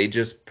like they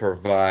just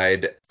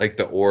provide like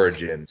the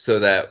origin so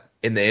that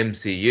in the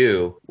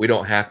MCU, we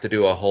don't have to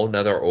do a whole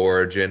nother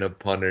origin of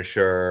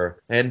Punisher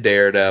and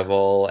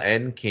Daredevil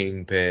and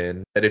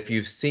Kingpin. That if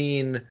you've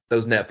seen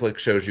those Netflix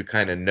shows, you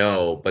kind of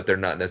know, but they're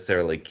not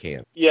necessarily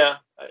canon. Yeah,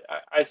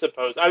 I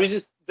suppose. I was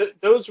just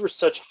those were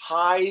such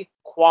high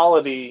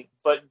quality,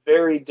 but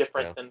very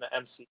different than the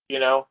MCU. You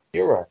know.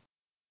 You're right.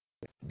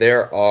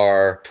 There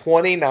are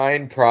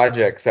 29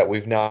 projects that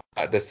we've not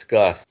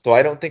discussed, so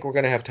I don't think we're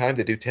going to have time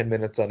to do 10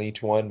 minutes on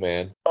each one,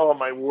 man. Oh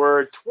my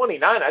word,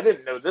 29! I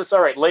didn't know this.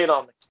 All right, lay it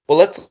on me. Well,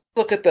 let's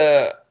look at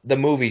the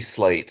movie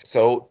slate.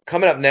 So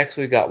coming up next,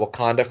 we've got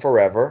Wakanda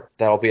Forever.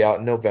 That'll be out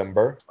in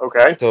November.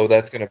 Okay. So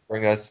that's going to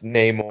bring us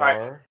Namor.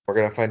 Right. We're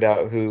going to find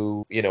out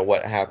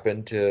what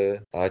happened to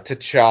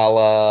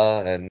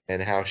T'Challa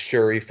and how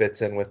Shuri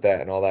fits in with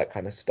that and all that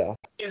kind of stuff.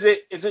 Is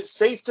it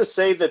safe to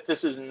say that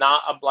this is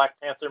not a Black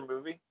Panther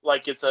movie?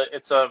 Like it's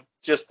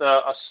just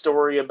a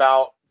story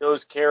about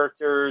those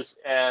characters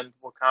and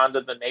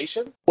Wakanda the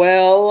nation?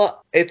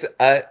 Well, it's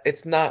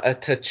not a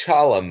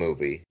T'Challa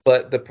movie,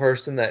 but the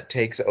person that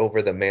takes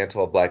over the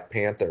mantle of Black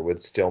Panther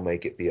would still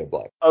make it be a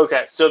Black.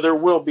 Okay, so there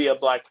will be a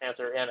Black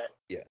Panther in it.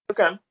 Yeah.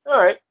 Okay. All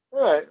right.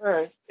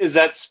 Is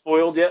that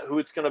spoiled yet? Who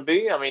it's going to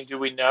be? I mean, do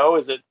we know?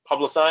 Is it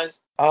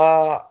publicized?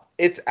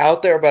 It's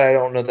out there, but I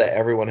don't know that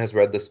everyone has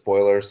read the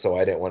spoilers, so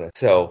I didn't want to.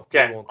 So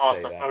Okay, we won't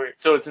awesome. say that. All right,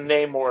 so it's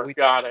Namor.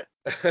 Got it.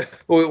 So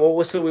we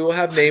will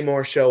have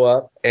Namor show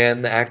up,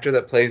 and the actor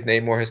that plays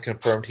Namor has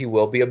confirmed he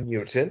will be a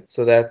mutant,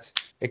 so that's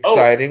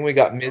exciting. We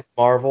got Ms.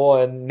 Marvel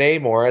and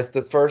Namor as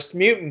the first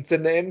mutants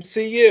in the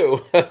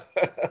MCU.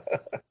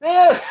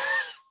 Yeah.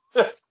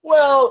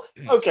 Well,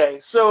 okay,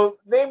 so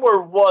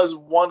Namor was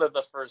one of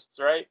the firsts,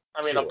 right?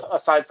 I mean,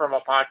 aside from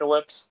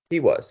Apocalypse. He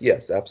was,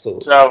 yes,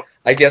 absolutely. So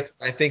I guess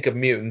when I think of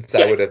mutants,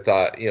 yeah. I would have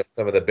thought,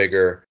 some of the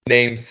bigger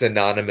names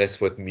synonymous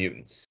with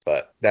mutants,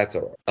 but that's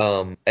all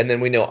right. And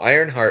then we know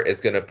Ironheart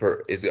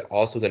is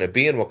also gonna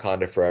be in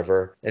Wakanda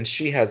Forever, and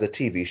she has a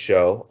TV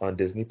show on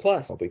Disney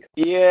Plus.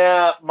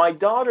 Yeah, my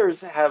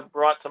daughters have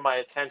brought to my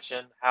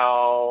attention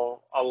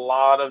how a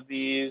lot of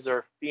these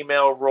are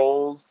female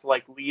roles,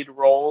 like lead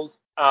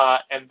roles,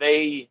 and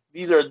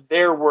these are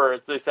their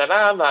words. They said,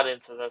 I'm not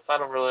into this. I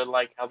don't really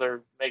like how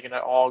they're making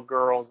it all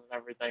girls and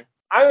everything.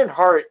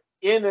 Ironheart,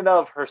 in and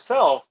of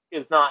herself,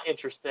 is not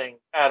interesting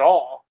at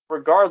all,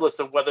 regardless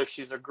of whether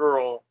she's a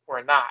girl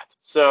or not.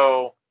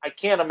 So I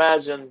can't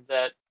imagine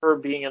that her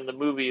being in the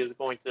movie is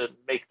going to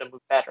make the movie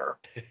better.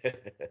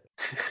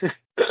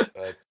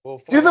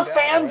 Do the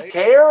fans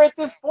care at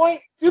this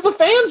point? Do the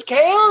fans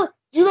care?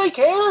 Do they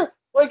care?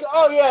 Like,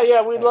 oh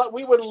yeah,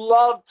 we would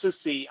love to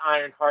see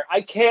Ironheart.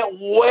 I can't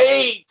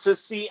wait to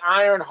see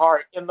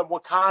Ironheart in the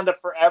Wakanda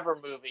Forever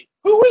movie.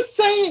 Who is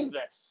saying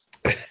this?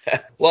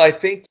 Well, I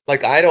think,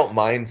 I don't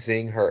mind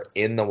seeing her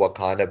in the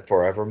Wakanda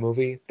Forever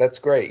movie. That's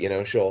great.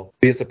 She'll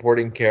be a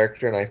supporting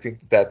character, and I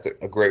think that's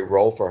a great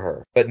role for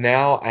her. But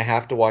now I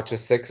have to watch a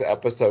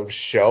 6-episode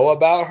show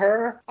about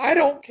her? I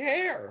don't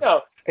care.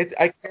 No,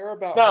 I care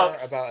about No,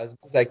 her about as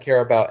much as I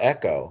care about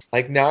Echo.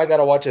 Like now I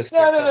gotta watch a no, six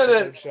no, no, no.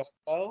 episode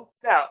show.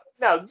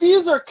 No,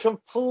 these are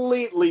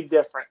completely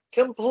different.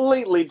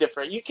 Completely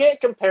different. You can't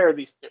compare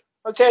these two.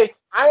 Okay,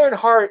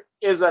 Ironheart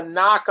is a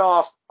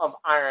knockoff of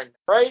Iron Man,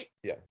 right?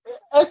 Yeah.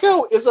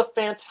 Echo is a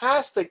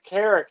fantastic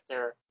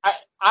character.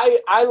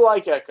 I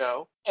like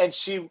Echo, and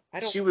I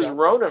don't she was know.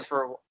 Ronin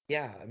for a while.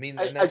 Yeah, I mean,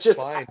 I, and I that's just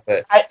fine,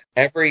 but I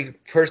every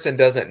person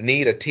doesn't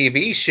need a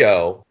TV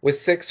show with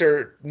 6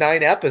 or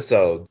 9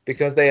 episodes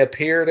because they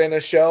appeared in a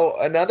show,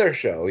 another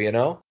show, you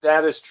know?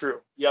 that is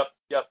true. Yep,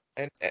 yep.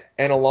 And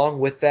and along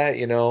with that,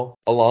 you know,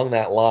 along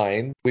that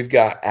line, we've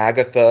got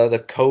Agatha, the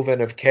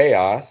Coven of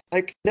Chaos.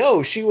 Like,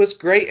 no, she was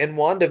great in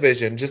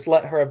WandaVision. Just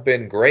let her have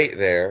been great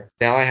there.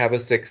 Now I have a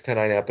 6 to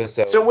 9 So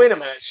episode. wait a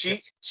minute.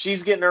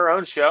 She's getting her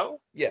own show?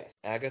 Yes,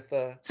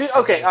 Agatha, See,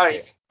 Coven okay, all of right.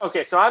 Chaos.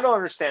 Okay, so I don't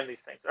understand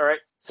these things. All right.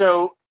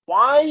 So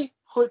why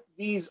put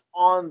these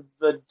on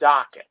the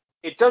docket?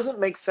 It doesn't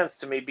make sense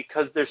to me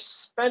because they're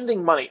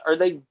spending money. Are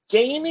they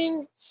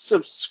gaining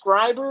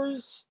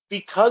subscribers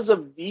because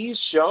of these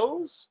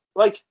shows?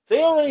 Like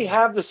they already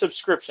have the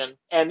subscription,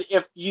 and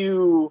if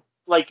you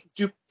like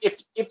do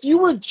if you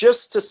were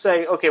just to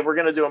say, okay, we're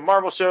gonna do a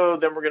Marvel show,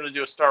 then we're gonna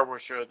do a Star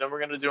Wars show, then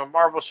we're gonna do a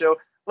Marvel show,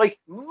 like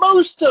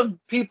most of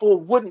people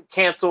wouldn't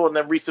cancel and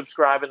then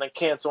resubscribe and then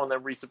cancel and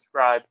then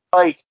resubscribe.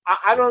 Like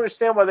I don't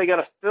understand why they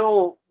got to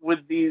fill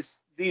with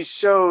these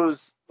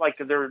shows. Like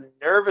they're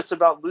nervous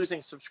about losing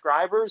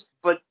subscribers,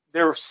 but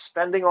they're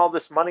spending all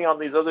this money on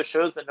these other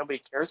shows that nobody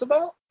cares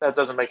about. That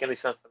doesn't make any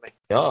sense to me.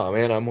 No,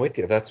 man, I'm with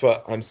you. That's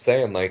what I'm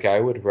saying. Like,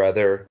 I'd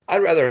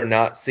rather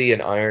not see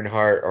an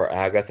Ironheart or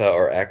Agatha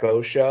or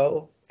Echo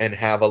show and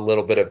have a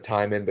little bit of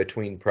time in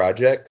between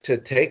projects to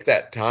take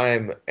that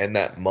time and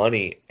that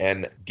money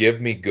and give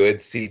me good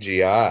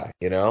CGI,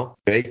 you know?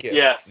 Make it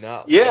Yes.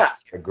 not look Yeah.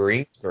 like a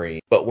green screen.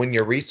 But when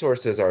your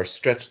resources are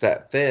stretched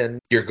that thin,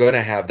 you're going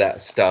to have that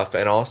stuff.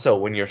 And also,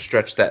 when you're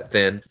stretched that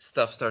thin,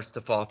 stuff starts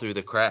to fall through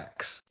the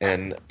cracks.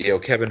 And, you know,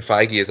 Kevin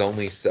Feige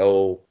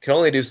can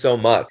only do so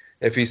much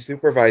if he's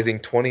supervising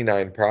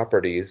 29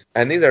 properties,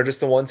 and these are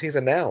just the ones he's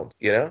announced,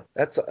 you know?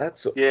 That's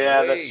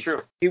Yeah, that's way.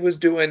 true. He was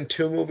doing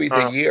 2 movies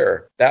a Uh,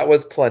 year. That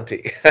was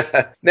plenty.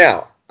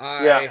 Now,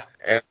 yeah.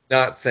 I am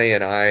not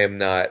saying I am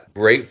not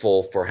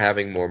grateful for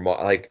having more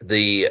like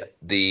the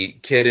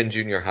kid in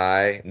junior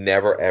high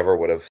never ever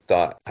would have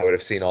thought I would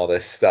have seen all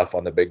this stuff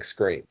on the big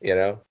screen, you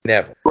know?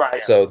 Never.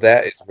 Right. So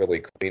that is really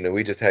cool. You know,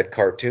 we just had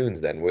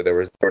cartoons then where there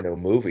were no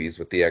movies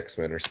with the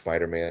X-Men or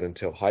Spider-Man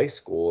until high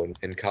school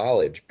and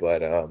college.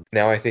 But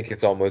now I think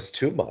it's almost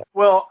too much.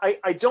 Well,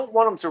 I don't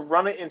want them to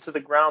run it into the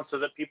ground so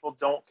that people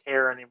don't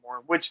care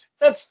anymore, which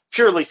that's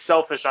purely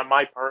selfish on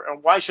my part.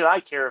 And why should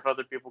I care if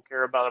other people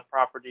care about a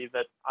property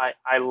that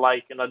I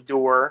like and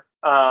adore?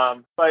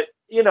 But,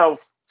 you know,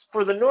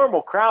 for the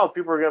normal crowd,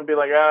 people are going to be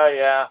like, oh,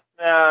 yeah,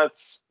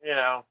 that's, you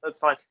know, that's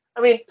fine. I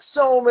mean,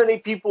 so many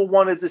people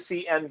wanted to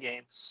see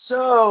Endgame.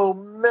 So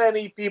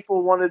many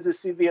people wanted to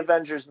see the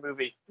Avengers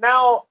movie.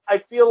 Now I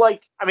feel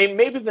like, I mean,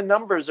 maybe the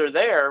numbers are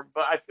there,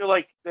 but I feel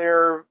like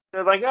they're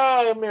like,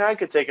 oh, I mean, I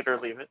could take it or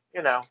leave it,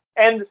 you know.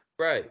 And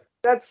Right.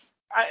 that's,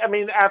 I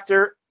mean,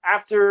 after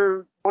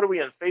what are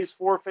we in phase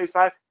 4, phase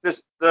 5?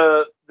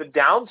 The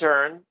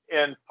downturn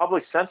in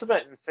public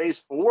sentiment in phase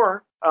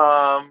 4.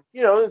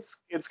 You know,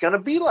 it's gonna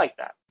be like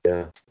that.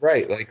 Yeah.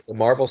 Right. Like the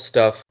Marvel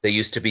stuff, they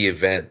used to be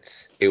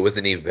events. It was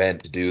an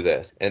event to do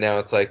this. And now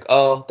it's like,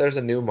 oh, there's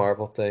a new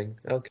Marvel thing.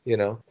 Okay, you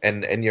know.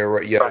 And you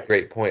had a Right.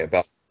 great point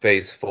about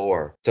phase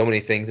 4. So many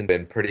things have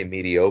been pretty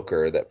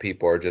mediocre that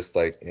people are just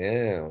like,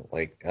 yeah,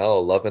 like, oh,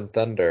 Love and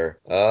Thunder.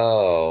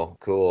 Oh,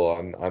 cool.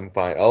 I'm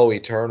fine. Oh,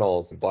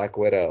 Eternals, Black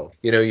Widow.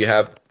 You know, you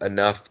have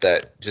enough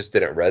that just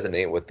didn't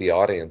resonate with the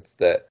audience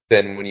that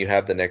then when you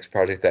have the next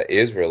project that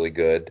is really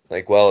good,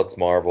 like, well, it's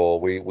Marvel.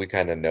 We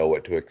kind of know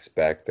what to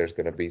expect. There's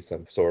going to be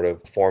some sort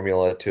of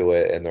formula to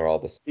it, and they're all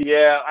the same.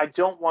 Yeah, I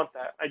don't want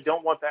that. I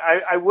don't want that.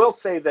 I will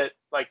say that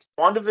like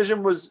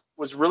WandaVision was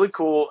really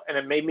cool, and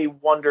it made me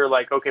wonder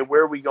like, okay,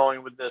 where are we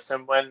going with this?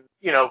 And when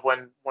you know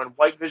when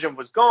White Vision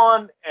was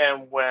gone,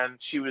 and when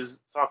she was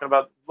talking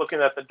about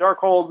looking at the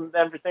Darkhold and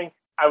everything,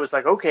 I was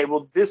like, okay,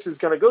 well this is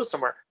gonna go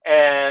somewhere.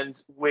 And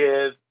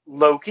with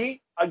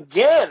Loki,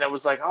 again, I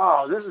was like,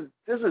 oh, this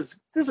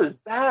is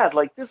bad.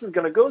 Like this is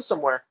gonna go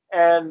somewhere.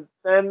 And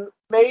then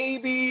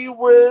maybe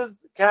with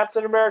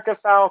Captain America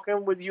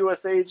Falcon, with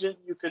US Agent,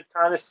 you could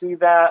kind of see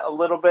that a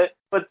little bit.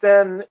 But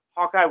then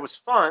Hawkeye was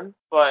fun,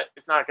 but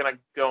it's not going to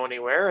go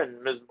anywhere.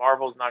 And Ms.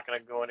 Marvel's not going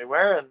to go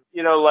anywhere. And,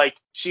 you know, like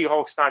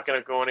She-Hulk's not going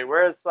to go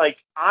anywhere. It's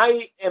like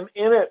I am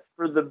in it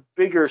for the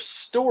bigger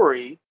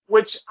story,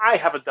 which I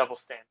have a double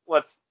standard.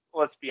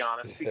 Let's be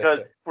honest,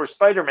 because for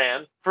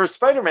Spider-Man,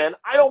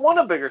 I don't want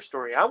a bigger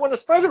story. I want a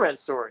Spider-Man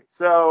story.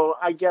 So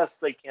I guess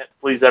they can't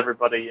please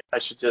everybody. I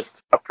should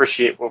just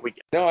appreciate what we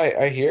get. No,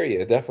 I hear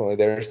you. Definitely.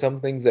 There are some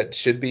things that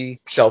should be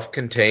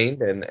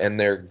self-contained and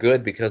they're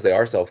good because they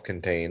are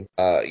self-contained.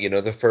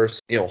 The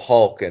first,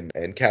 Hulk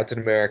and Captain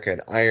America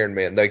and Iron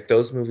Man, like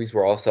those movies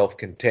were all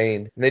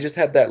self-contained and they just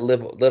had that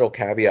little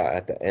caveat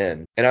at the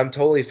end. And I'm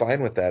totally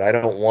fine with that.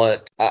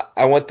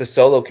 I want the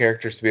solo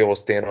characters to be able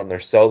to stand on their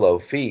solo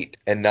feet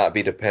and not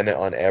be dependent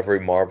on every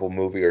Marvel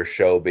movie or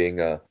show being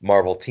a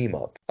Marvel team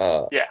up.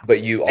 Yeah,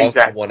 But you also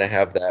exactly. want to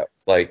have that,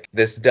 like,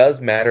 this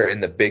does matter in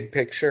the big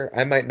picture.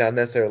 I might not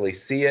necessarily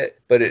see it,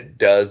 but it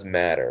does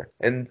matter.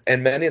 And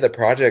many of the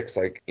projects,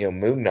 like,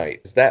 Moon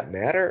Knight, does that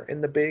matter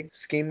in the big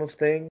scheme of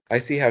things? I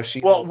see how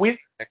she Well,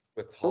 connects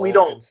with we Hulk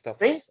don't and stuff.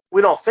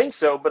 we don't think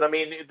so, but I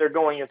mean, they're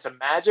going into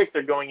magic,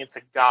 they're going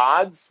into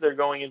gods, they're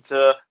going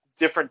into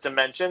different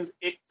dimensions.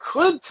 It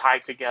could tie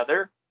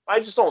together. I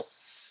just don't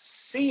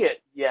see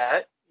it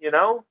yet,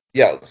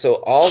 Yeah,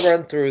 so I'll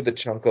run through the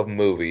chunk of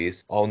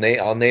movies. I'll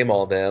name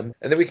all them,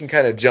 and then we can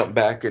kind of jump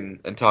back and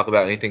talk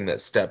about anything that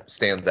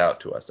stands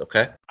out to us,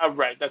 okay?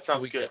 Right, that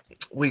sounds good.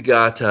 We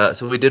got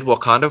so we did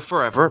Wakanda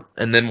Forever,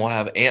 and then we'll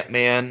have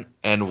Ant-Man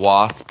and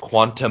Wasp: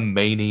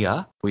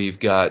 Quantumania. We've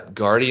got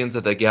Guardians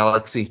of the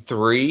Galaxy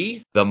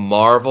 3, The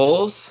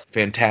Marvels,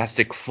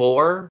 Fantastic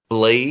Four,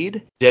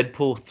 Blade,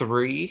 Deadpool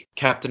 3,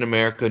 Captain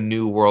America: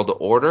 New World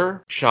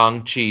Order,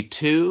 Shang-Chi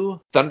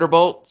 2,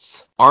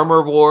 Thunderbolts,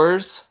 Armor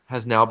Wars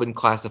has now been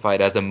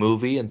classified as a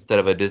movie instead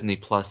of a Disney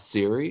Plus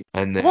series.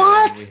 And then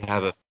What? we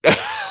have a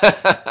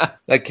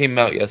that came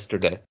out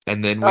yesterday.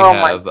 And then we Oh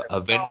my have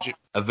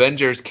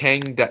Avengers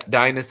Kang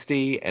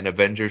Dynasty and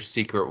Avengers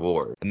Secret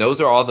Wars. And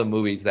those are all the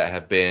movies that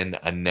have been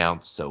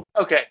announced so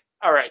far. Okay,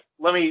 all right.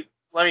 Let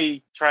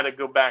me try to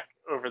go back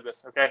over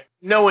this, okay?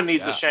 No one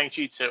needs a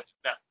Shang-Chi 2.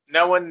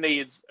 No one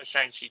needs a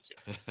Shang-Chi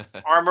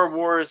 2. Armor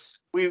Wars,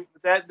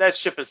 that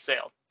ship has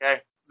sailed,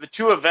 okay? The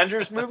two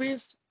Avengers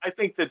movies, I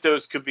think that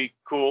those could be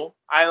cool.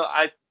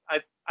 I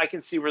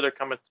can see where they're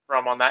coming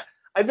from on that.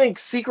 I think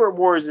Secret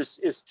Wars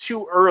is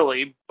too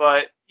early,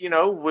 but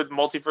with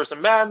Multiverse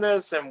of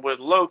Madness and with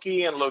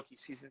Loki and Loki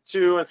season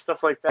 2 and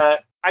stuff like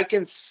that, I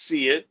can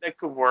see it. It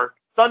could work.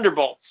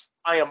 Thunderbolts.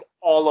 I am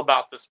all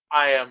about this.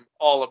 I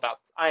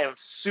am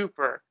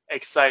super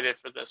excited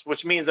for this,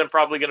 which means I'm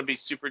probably going to be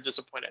super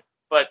disappointed.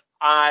 But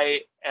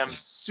I am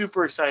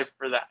super excited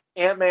for that.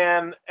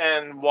 Ant-Man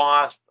and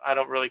Wasp, I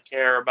don't really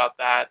care about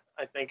that.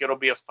 I think it'll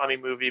be a funny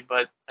movie,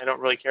 but I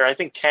don't really care. I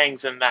think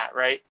Kang's in that,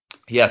 right?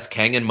 Yes,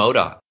 Kang and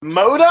MODOK.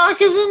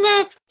 MODOK is in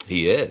that?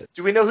 He is.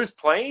 Do we know who's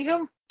playing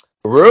him?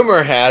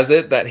 Rumor has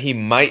it that he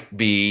might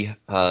be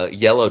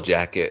Yellow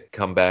Jacket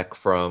come back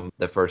from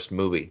the first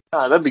movie.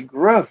 Oh, that'd be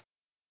gross.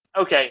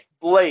 Okay,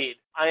 Blade.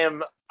 I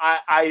am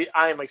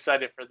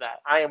excited for that.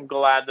 I am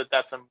glad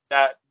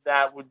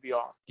that would be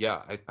awesome.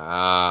 Yeah,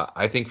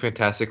 I think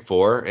Fantastic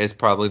Four is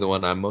probably the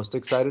one I'm most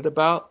excited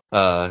about.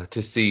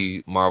 To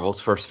see Marvel's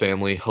first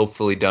family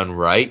hopefully done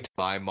right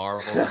by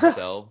Marvel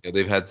themselves.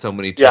 They've had so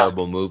many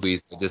terrible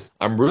movies.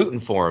 I'm rooting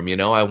for them.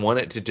 I want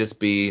it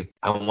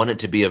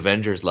to be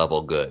Avengers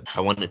level good.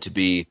 I want it to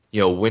be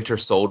Winter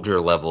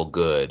Soldier level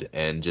good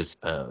and just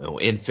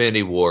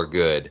Infinity War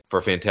good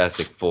for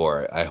Fantastic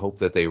Four. I hope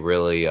that they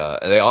really.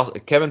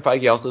 Kevin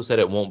Feige also said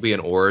it won't be an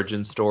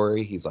origin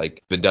story. He's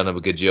like been done a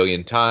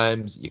gajillion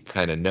times. You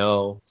kind of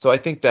know. So I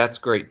think that's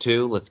great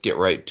too. Let's get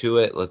right to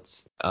it.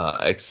 Let's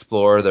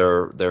explore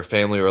their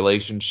family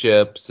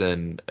relationships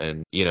and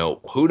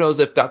who knows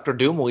if Doctor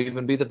Doom will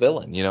even be the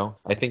villain.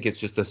 I think it's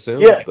just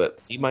assumed, but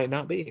he might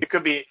not be. It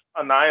could be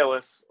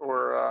Annihilus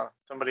or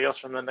somebody else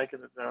from the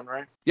Negative Zone,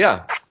 right?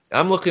 Yeah.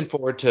 I'm looking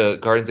forward to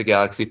Guardians of the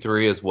Galaxy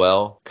 3 as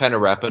well, kind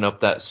of wrapping up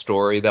that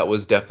story. That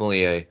was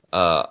definitely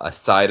a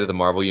side of the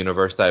Marvel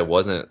Universe that I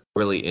wasn't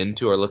really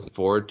into or looking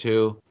forward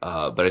to,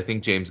 but I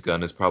think James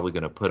Gunn is probably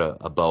going to put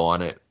a bow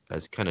on it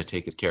as kind of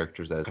take his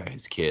characters as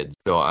his kids.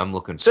 So I'm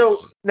looking forward.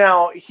 So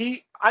now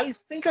I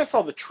think I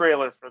saw the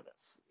trailer for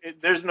this.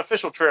 There's an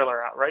official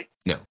trailer out, right?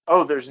 No.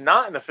 Oh, there's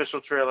not an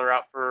official trailer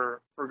out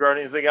for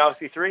Guardians of the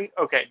Galaxy 3?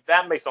 Okay,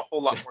 that makes a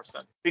whole lot more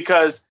sense.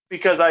 Because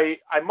I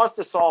must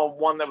have saw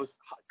one that was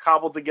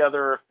cobbled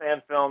together, a fan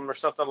film or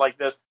something like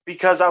this,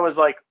 because I was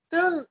like,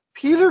 then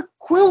Peter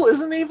Quill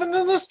isn't even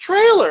in this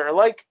trailer.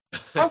 Like,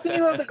 how can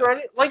you have the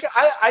Guardian? Like,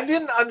 I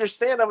didn't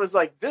understand. I was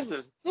like, this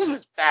is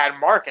bad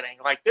marketing.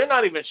 Like, they're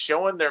not even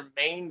showing their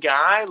main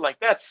guy. Like,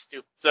 that's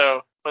stupid.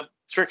 So, but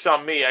tricks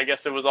on me. I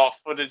guess it was all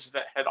footage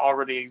that had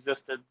already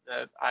existed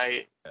that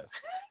I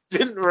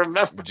didn't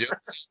remember.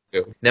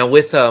 Now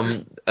with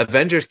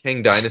Avengers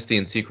Kang Dynasty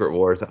and Secret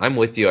Wars, I'm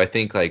with you. I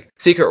think like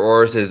Secret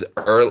Wars is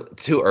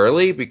too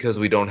early because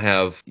we don't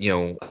have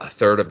a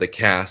third of the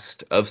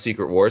cast of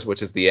Secret Wars,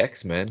 which is the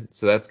X-Men.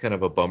 So that's kind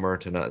of a bummer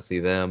to not see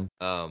them.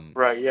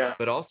 Right. Yeah.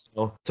 But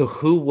also, so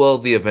who will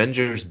the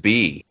Avengers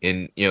be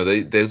in?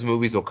 Those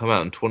movies will come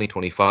out in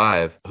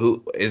 2025.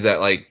 Who is that?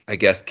 Like I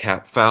guess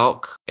Cap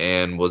Falk,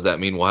 and does that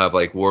mean we'll have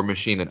like War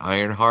Machine and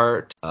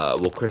Ironheart?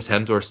 Will Chris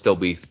Hemsworth still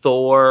be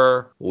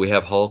Thor? we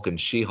have Hulk and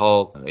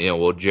She-Hulk.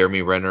 Will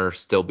Jeremy Renner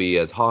still be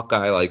as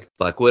Hawkeye? Like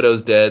Black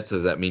Widow's dead, so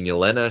does that mean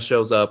Yelena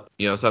shows up?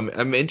 So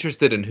I'm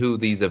interested in who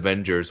these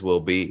Avengers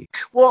will be.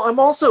 Well, I'm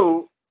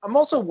also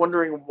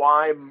wondering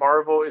why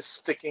Marvel is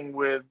sticking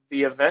with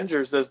the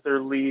Avengers as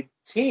their lead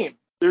team.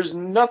 There's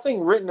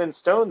nothing written in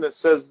stone that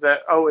says that,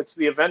 oh, it's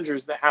the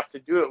Avengers that have to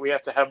do it. We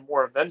have to have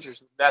more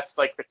Avengers. That's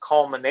like the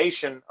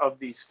culmination of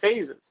these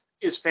phases.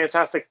 Is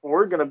Fantastic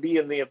Four going to be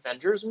in the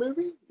Avengers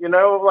movie?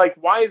 Like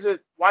why does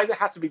it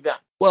have to be them?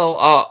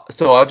 Well,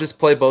 so I'll just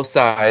play both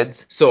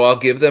sides. So I'll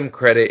give them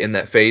credit in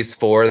that Phase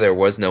 4, there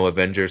was no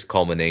Avengers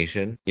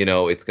culmination.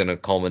 It's going to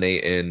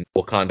culminate in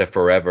Wakanda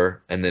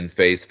Forever, and then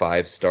Phase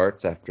 5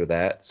 starts after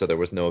that. So there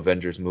was no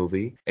Avengers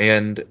movie.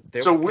 And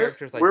there So were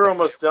characters like we're that.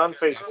 almost done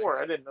Phase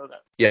 4. I didn't know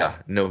that. Yeah,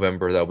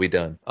 November that'll be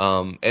done.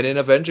 And in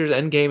Avengers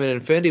Endgame and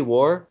Infinity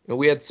War,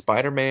 we had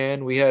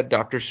Spider-Man, we had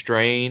Doctor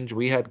Strange,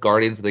 we had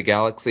Guardians of the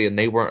Galaxy, and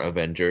they weren't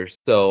Avengers.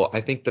 So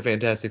I think the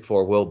Fantastic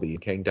Four will be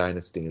Kang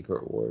Dynasty and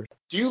Secret Wars.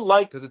 Do you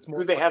like Because it's who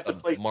more they like have to the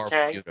play Marvel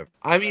Kang? universe.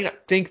 I mean, I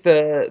think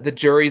the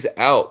jury's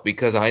out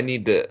because I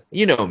need to.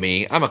 You know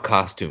me, I'm a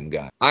costume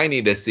guy. I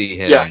need to see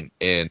Yeah.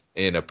 him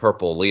in a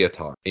purple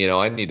leotard.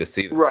 I need to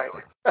see this Right.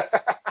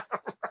 stuff.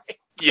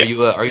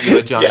 Yes. Are you a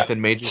Yeah. Jonathan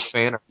Majors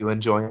fan? Are you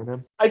enjoying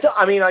him? I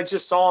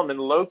just saw him in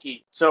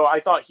Loki, so I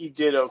thought he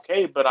did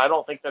okay, but I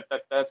don't think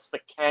that's the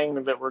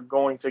Kang that we're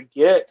going to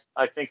get.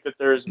 I think that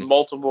there's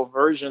multiple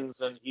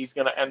versions, and he's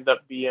going to end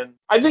up being.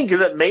 I think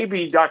that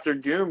maybe Doctor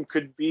Doom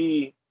could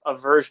be a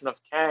version of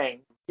Kang.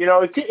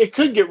 It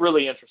could get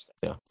really interesting.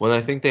 Yeah. Well,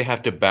 I think they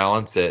have to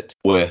balance it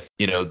with,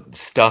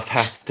 stuff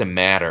has to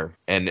matter,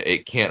 and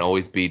it can't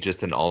always be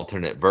just an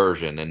alternate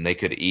version. And they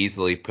could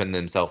easily pin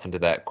themselves into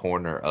that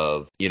corner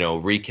of,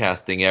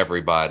 recasting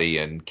everybody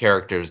and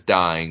characters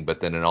dying,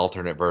 but then an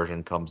alternate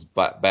version comes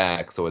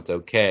back, so it's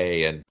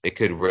okay. And it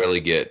could really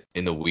get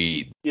in the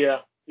weeds. Yeah,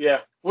 yeah.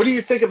 What do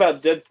you think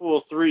about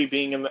Deadpool 3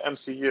 being in the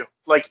MCU?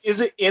 Like, is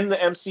it in the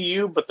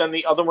MCU, but then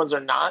the other ones are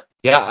not?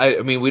 Yeah,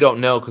 I mean, we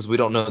don't know because we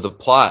don't know the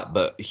plot,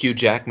 but Hugh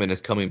Jackman is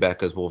coming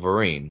back as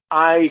Wolverine.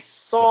 I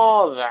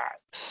saw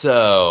that.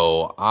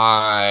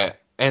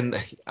 And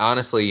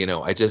honestly,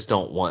 I just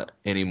don't want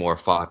any more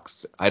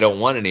Fox. I don't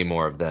want any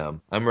more of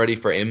them. I'm ready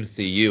for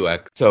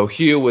MCU. So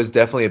Hugh was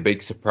definitely a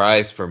big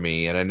surprise for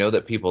me, and I know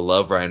that people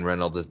love Ryan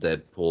Reynolds as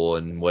Deadpool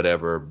and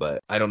whatever,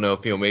 but I don't know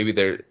if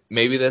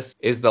maybe this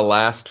is the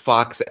last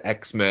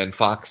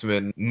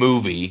Foxman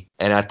movie,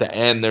 and at the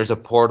end there's a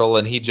portal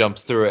and he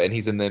jumps through it and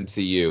he's in the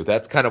MCU.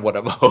 That's kind of what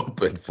I'm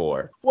hoping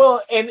for.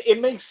 Well, and it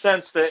makes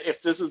sense that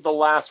if this is the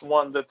last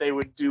one that they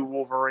would do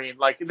Wolverine,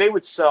 like they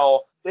would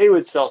sell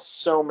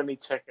so many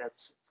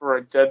tickets for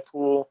a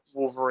Deadpool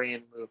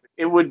Wolverine movie.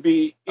 It would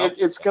be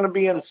it's going to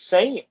be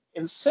insane.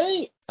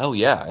 Oh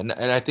yeah, and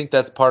I think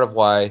that's part of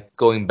why,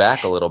 going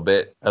back a little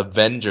bit,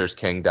 Avengers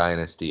Kang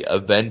Dynasty,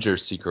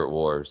 Avengers Secret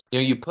Wars.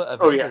 You put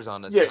Avengers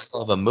on the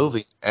title of a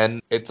movie,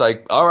 and it's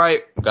like, all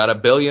right, got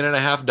 $1.5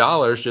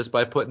 billion just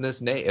by putting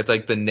this name. It's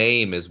like the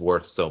name is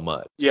worth so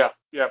much. Yeah,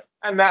 yeah,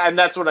 and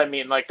that's what I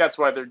mean. Like that's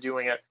why they're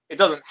doing it. It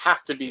doesn't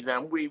have to be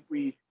them.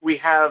 We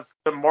have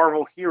the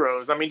Marvel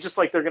heroes. I mean, just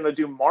like they're gonna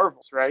do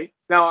Marvels, right?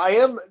 Now,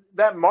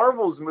 that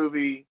Marvels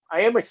movie.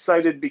 I am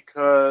excited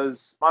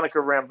because Monica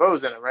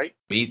Rambeau's in it, right?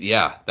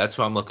 Yeah, that's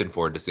what I'm looking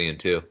forward to seeing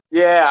too.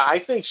 Yeah, I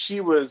think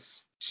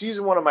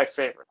she's one of my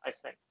favorite, I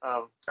think,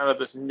 of kind of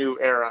this new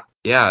era.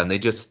 Yeah, and they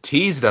just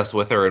teased us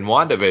with her in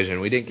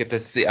WandaVision. We didn't get to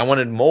see. I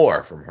wanted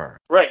more from her.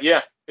 Right,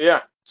 yeah,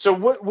 yeah. So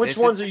which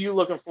ones are you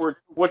looking forward?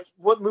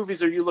 What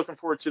movies are you looking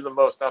forward to the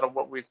most out of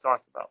what we've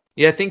talked about?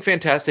 Yeah, I think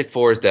Fantastic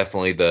Four is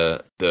definitely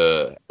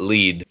the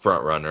lead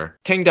front runner.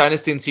 King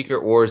Dynasty and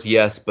Secret Wars,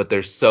 yes, but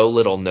there's so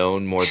little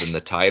known more than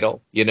the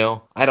title.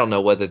 I don't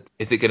know whether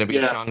is it going to be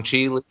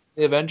Shang-Chi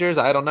the Avengers?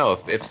 I don't know.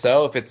 If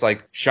so, if it's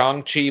like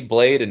Shang-Chi,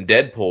 Blade, and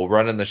Deadpool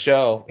running the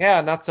show,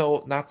 yeah, not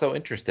so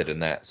interested in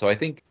that. So I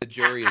think the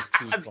jury is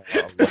too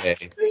far away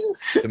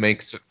to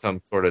make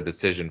some sort of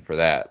decision for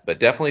that. But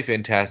definitely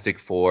Fantastic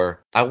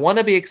Four. I want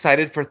to be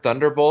excited for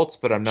Thunderbolts,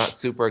 but I'm not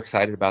super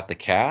excited about the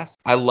cast.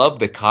 I love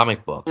the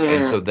comic book,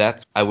 and so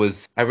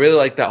I really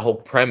like that whole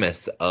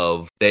premise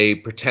of they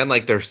pretend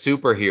like they're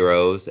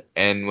superheroes,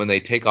 and when they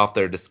take off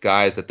their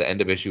disguise at the end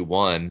of issue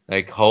 1,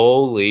 like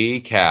holy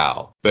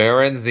cow,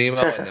 Baron Zemo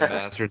and the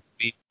Masters of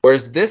Beast.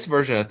 Whereas this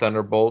version of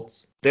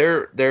Thunderbolts,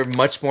 they're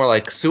much more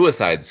like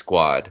Suicide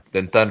Squad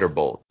than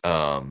Thunderbolt.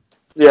 So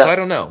I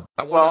don't know.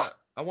 I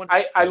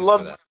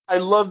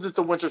love that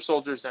the Winter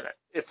Soldier's in it.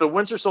 If the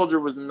Winter Soldier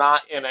was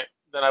not in it,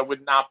 then I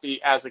would not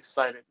be as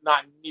excited,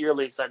 not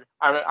nearly excited.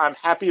 I'm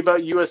happy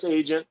about U.S.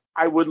 Agent.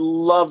 I would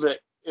love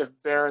it if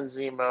Baron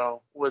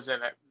Zemo was in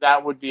it.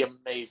 That would be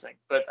amazing.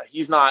 But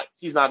he's not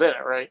in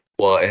it, right?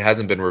 Well, it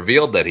hasn't been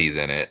revealed that he's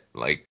in it.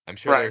 Like, I'm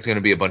sure there's going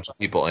to be a bunch of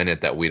people in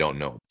it that we don't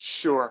know.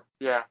 Sure,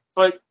 yeah.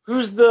 But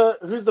who's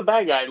the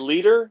bad guy? The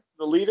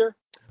leader?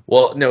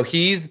 Well, no,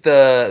 he's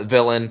the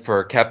villain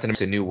for Captain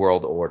America: New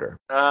World Order.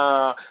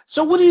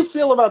 So what do you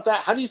feel about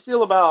that? How do you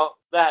feel about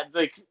that?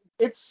 Like,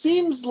 it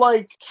seems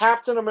like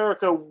Captain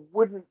America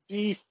wouldn't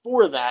be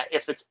for that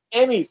if it's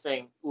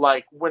anything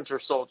like Winter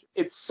Soldier.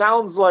 It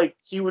sounds like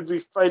he would be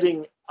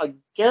fighting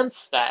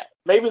against that.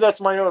 Maybe that's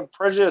my own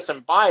prejudice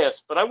and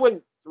bias, but I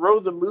wouldn't throw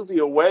the movie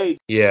away.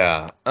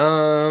 Yeah.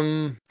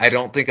 I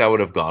don't think I would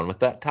have gone with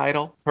that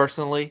title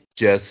personally.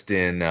 Just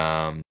in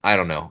I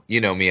don't know. You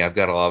know me, I've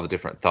got a lot of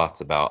different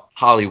thoughts about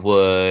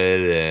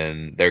Hollywood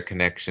and their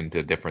connection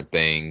to different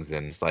things,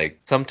 and it's like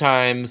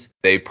sometimes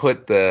they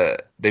put the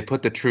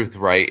truth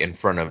right in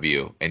front of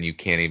you and you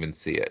can't even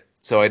see it.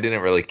 So I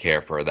didn't really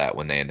care for that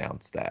when they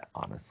announced that,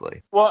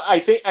 honestly. Well, I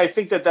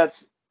think that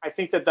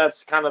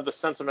that's kind of the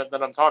sentiment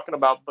that I'm talking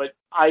about, but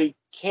I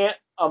can't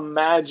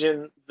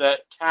imagine that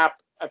Cap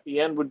at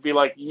the end would be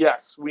like,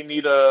 "Yes, we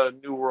need a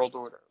new world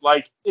order."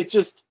 Like it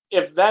just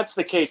if that's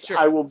the case, Sure.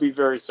 I will be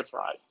very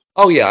surprised.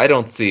 Oh yeah, I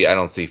don't see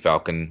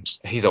Falcon.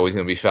 He's always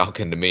gonna be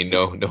Falcon to me.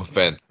 No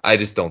offense. I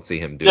just don't see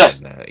him doing Yes,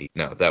 that.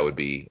 No, that would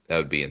be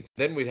insane.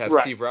 Then we'd have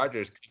right. Steve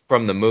Rogers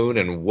from the moon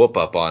and whoop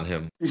up on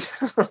him.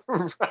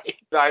 Right.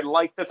 I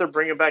like that they're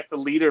bringing back the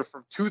leader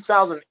from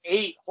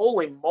 2008.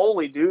 Holy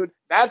moly, dude.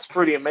 That's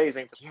pretty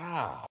amazing.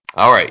 Yeah.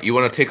 All right, you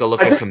want to take a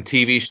look I at think, some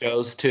TV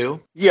shows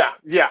too? yeah,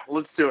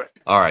 let's do it.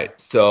 All right.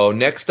 So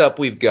next up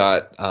we've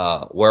got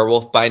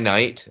Werewolf by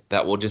Night.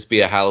 That will just be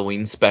a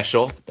Halloween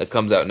special that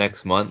comes out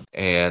next month,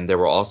 and there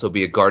will also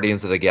be a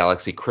Guardians of the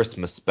Galaxy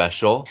Christmas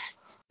special.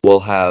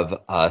 We'll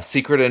have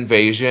Secret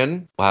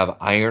Invasion. We'll have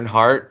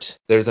Ironheart.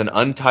 There's an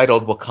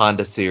untitled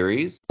Wakanda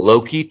series.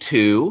 Loki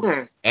 2.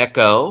 Hmm.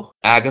 Echo.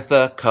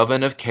 Agatha,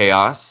 Coven of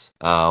Chaos.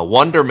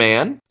 Wonder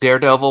Man.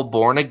 Daredevil,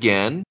 Born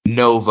Again.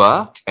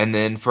 Nova. And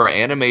then for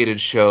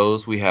animated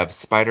shows, we have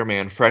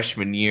Spider-Man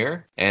Freshman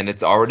Year. And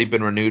it's already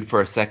been renewed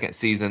for a second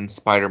season,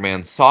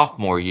 Spider-Man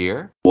Sophomore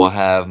Year. We'll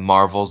have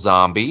Marvel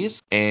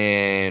Zombies.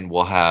 And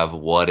we'll have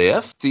What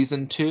If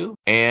Season 2.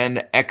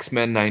 And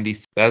X-Men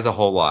 96. That's a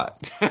whole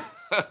lot.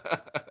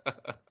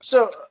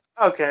 So,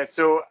 okay,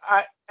 so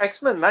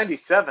X-Men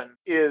 97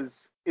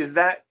 is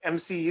that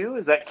MCU?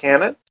 Is that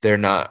canon? They're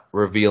not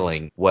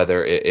revealing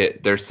whether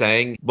they're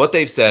saying what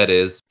they've said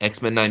is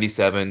X-Men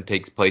 97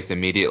 takes place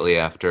immediately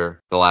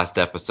after the last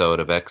episode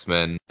of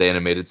X-Men the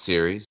animated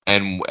series,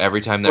 and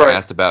every time they're Right.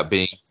 asked about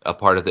being a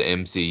part of the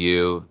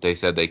MCU, they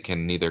said they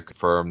can neither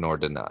confirm nor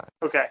deny.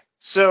 Okay.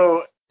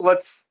 So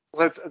let's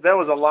that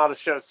was a lot of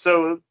shows.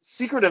 So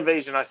Secret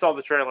Invasion, I saw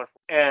the trailer for,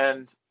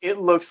 and it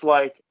looks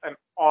like an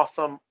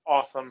awesome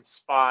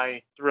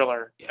spy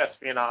thriller Yes.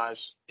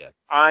 espionage. Yes.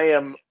 I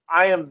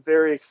am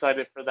very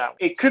excited for that.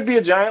 It could be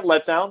a giant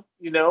letdown,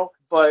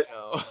 but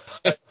No.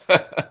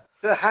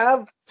 to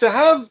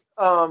have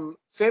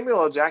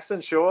Samuel L.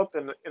 Jackson show up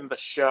in the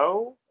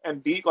show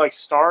and be like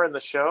star in the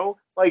show,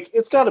 like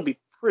it's got to be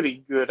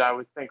pretty good, I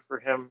would think, for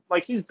him.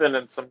 Like he's been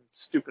in some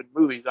stupid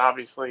movies,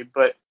 obviously,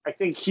 but I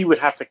think he would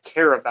have to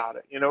care about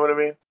it. You know what I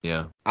mean?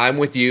 Yeah. I'm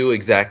with you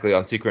exactly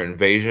on Secret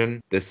Invasion,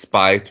 this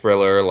spy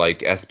thriller,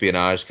 like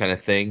espionage kind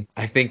of thing.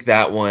 I think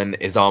that one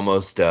is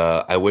almost,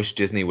 I wish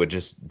Disney would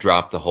just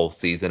drop the whole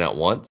season at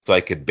once so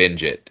I could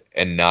binge it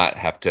and not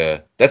have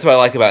to. That's what I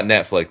like about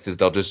Netflix is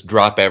they'll just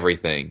drop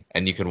everything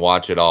and you can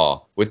watch it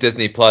all. With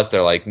Disney Plus,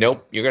 they're like,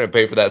 nope, you're going to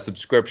pay for that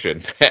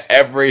subscription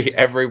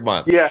every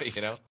month, you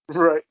Yes. know?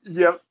 Right.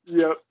 Yep.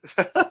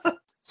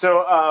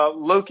 So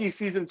Loki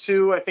season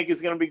 2, I think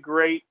is going to be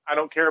great. I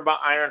don't care about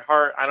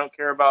Ironheart. I don't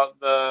care about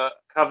the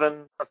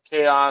Coven of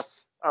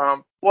Chaos.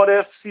 What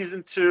If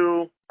season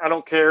 2? I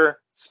don't care.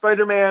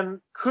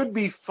 Spider-Man could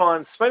be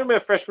fun. Spider-Man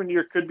freshman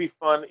year could be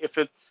fun if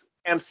it's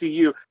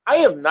MCU. I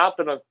have not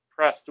been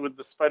impressed with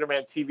the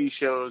Spider-Man TV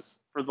shows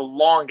for the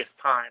longest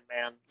time,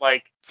 man.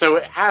 Like, so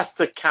it has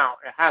to count.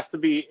 It has to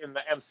be in the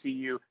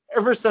MCU.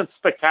 Ever since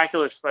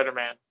Spectacular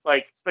Spider-Man,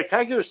 like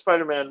Spectacular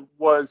Spider-Man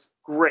was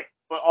great,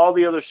 but all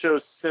the other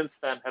shows since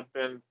then have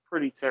been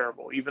pretty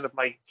terrible. Even if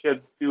my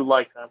kids do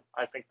like them,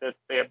 I think that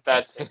they have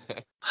bad taste.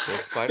 Well,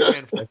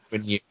 Spider-Man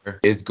freshman year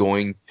is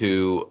going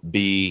to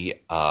be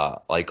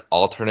like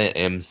alternate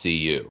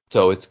MCU.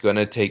 So it's going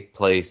to take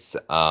place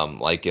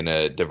like in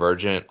a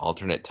divergent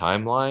alternate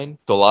timeline.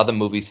 So a lot of the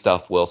movie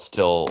stuff will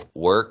still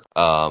work.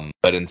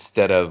 But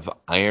instead of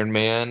Iron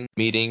Man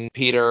meeting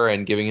Peter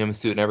and giving him a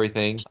suit and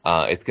everything,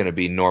 it's going to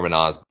be Norman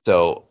Osborn.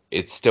 So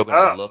it's still going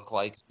Oh, to look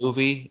like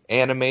movie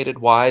animated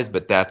wise,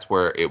 but that's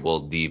where it will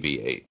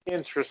deviate.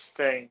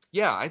 interesting.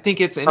 Yeah, I think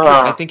I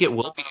Uh, think it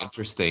will be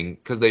interesting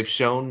because they've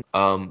shown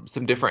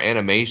some different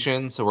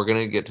animations, so we're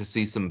gonna get to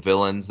see some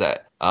villains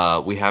that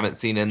we haven't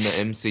seen in the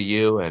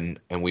MCU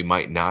and we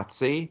might not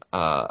see.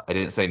 I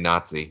didn't say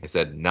Nazi, I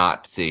said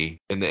not see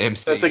in the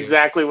that's MCU.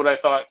 exactly what I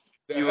thought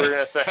you were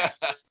gonna say.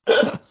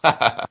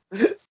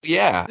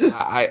 Yeah,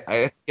 I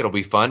think it'll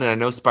be fun, and I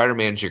know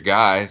Spider-Man's your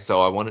guy,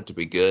 so I want it to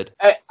be good.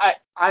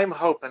 I'm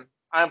hoping.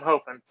 I'm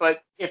hoping.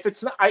 But if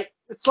it's not,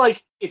 it's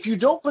like if you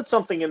don't put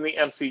something in the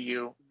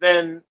MCU,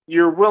 then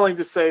you're willing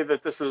to say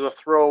that this is a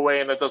throwaway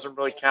and it doesn't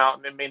really count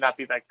and it may not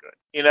be that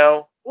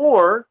good,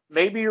 Or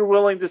maybe you're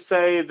willing to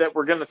say that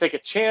we're going to take a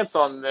chance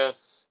on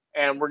this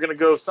and we're going to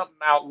go something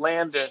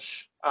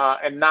outlandish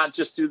and not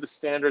just do the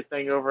standard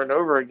thing over and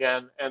over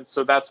again. And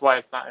so that's why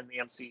it's not in the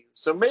MCU.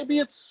 So maybe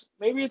it's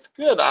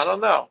good. I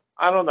don't know.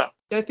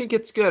 I think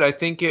it's good. I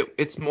think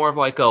it's more of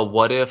like a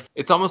what if.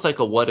 It's almost like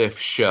a what if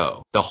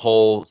show. The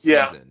whole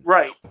Yeah, season.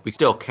 right. It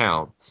still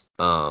counts.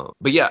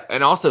 But yeah,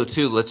 and also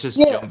too, let's just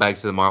jump back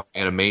to the Marvel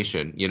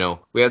animation. You know,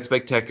 we had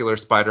Spectacular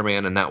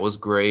Spider-Man, and that was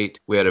great.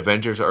 We had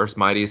Avengers: Earth's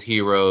Mightiest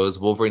Heroes,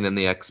 Wolverine and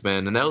the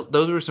X-Men, and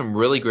those were some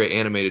really great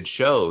animated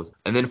shows.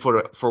 And then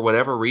for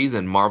whatever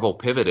reason, Marvel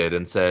pivoted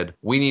and said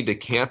we need to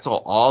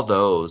cancel all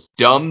those,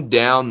 dumb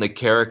down the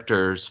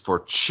characters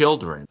for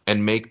children,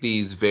 and make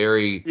these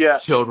very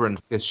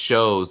children-focused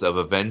shows of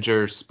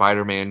Avengers,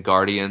 Spider-Man,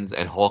 Guardians,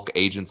 and Hulk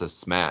Agents of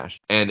Smash.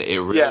 And it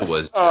really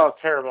was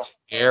just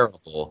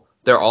terrible.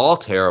 They're all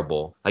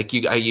terrible. Like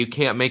you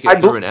can't make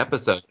it through an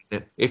episode.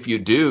 If you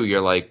do,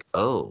 you're like,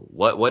 oh,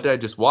 what did I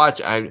just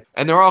watch? And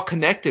they're all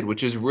connected,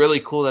 which is really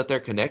cool that they're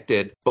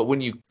connected. But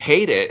when you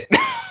hate it,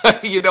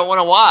 you don't want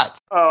to watch.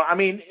 Oh, I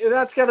mean,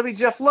 that's got to be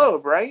Jeff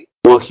Loeb, right?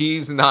 Well,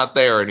 he's not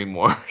there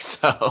anymore,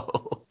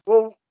 so.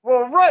 Well,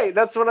 right.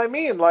 That's what I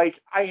mean. Like,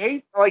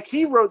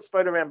 he wrote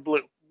Spider-Man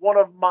Blue, one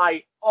of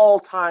my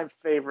all-time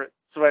favorite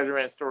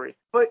Spider-Man stories.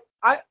 But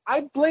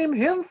I blame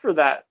him for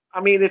that. I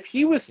mean, if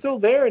he was still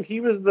there and he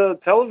was the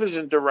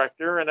television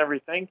director and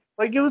everything,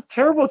 like, it was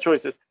terrible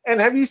choices. And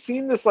have you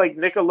seen this, like,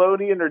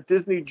 Nickelodeon or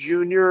Disney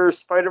Junior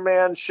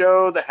Spider-Man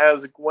show that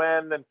has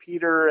Gwen and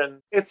Peter?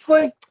 And it's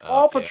like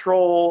Paw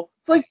Patrol.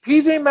 It's like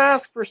PJ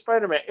Masks for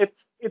Spider-Man.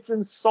 It's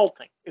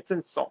insulting. It's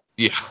insulting.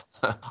 Yeah.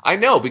 I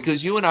know,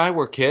 because you and I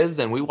were kids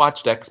and we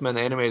watched X-Men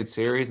the animated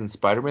series and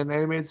Spider-Man the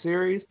animated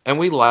series, and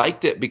we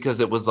liked it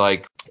because it was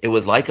like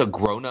a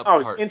grown-up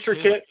cartoon.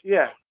 Intricate,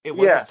 yeah. It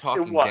wasn't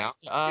talking down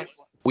to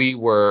us. We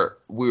were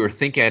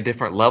thinking at a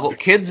different level.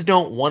 Kids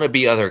don't want to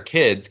be other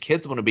kids.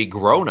 Kids want to be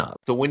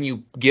grown-up. So when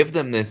you give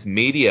them this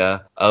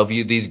media of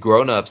these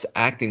grown-ups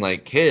acting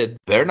like kids,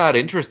 they're not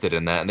interested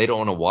in that and they don't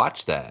want to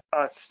watch that.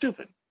 It's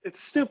stupid. It's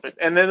stupid.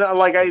 And then,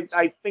 like,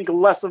 I think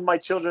less of my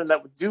children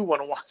that do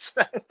want to watch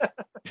that.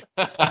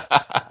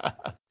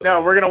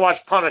 No, we're going to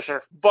watch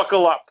Punisher.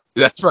 Buckle up.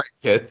 That's right,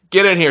 kids.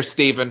 Get in here,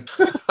 Steven.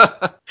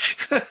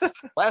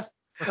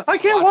 I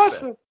can't watch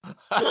this.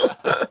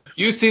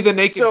 You see the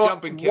naked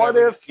jumping kid. What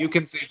if you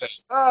can see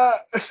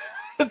that?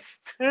 It's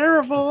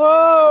terrible.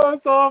 Oh,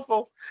 it's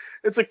awful.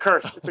 It's a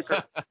curse.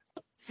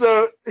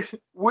 So,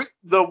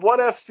 the What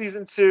If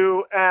season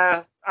 2,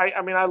 I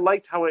mean, I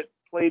liked how it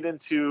played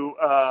into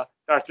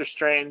Doctor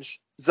Strange.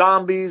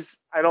 Zombies,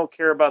 I don't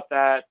care about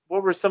that.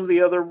 What were some of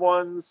the other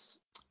ones?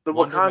 The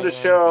Wakanda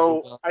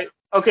show.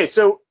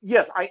 So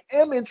yes, I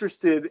am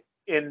interested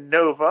in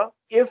Nova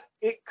if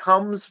it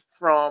comes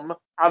from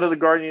out of the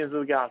Guardians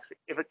of the Galaxy.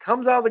 If it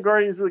comes out of the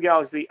Guardians of the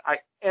Galaxy, I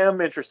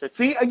am interested.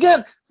 See,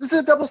 again, this is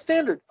a double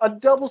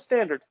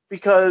standard,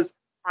 because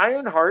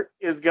Ironheart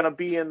is going to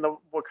be in the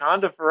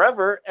Wakanda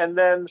forever, and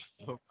then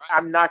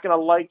I'm not going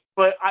to like,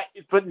 but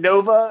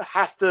Nova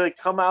has to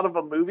come out of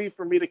a movie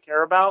for me to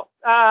care about.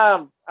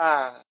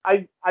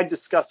 I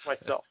disgust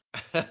myself.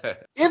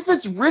 If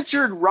it's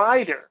Richard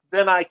Rider,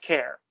 then I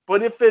care.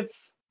 But if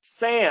it's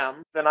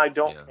Sam, then I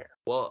don't care.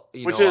 Well,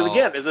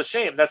 again is a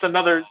shame. That's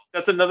another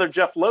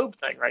Jeff Loeb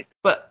thing, right?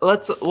 But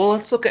let's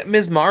look at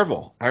Ms.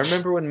 Marvel. I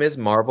remember when Ms.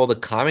 Marvel, the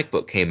comic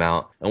book, came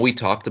out, and we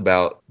talked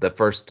about the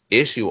first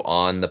issue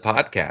on the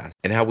podcast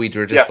and how we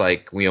were just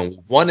we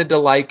wanted to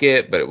like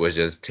it, but it was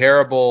just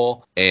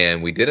terrible,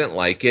 and we didn't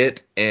like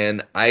it,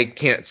 and I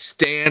can't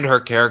stand her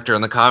character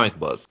in the comic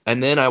book.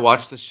 And then I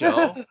watched the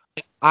show.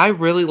 I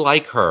really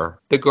like her.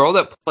 The girl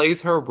that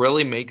plays her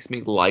really makes me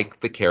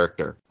like the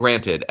character.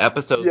 Granted,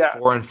 episodes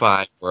 4 and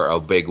 5 were a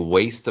big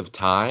waste of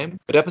time,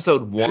 but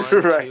episode 1,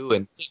 2,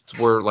 and 6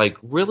 were like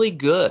really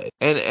good,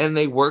 and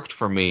they worked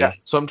for me. Yeah.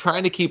 So I'm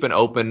trying to keep an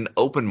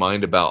open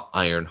mind about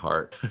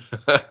Ironheart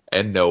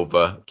and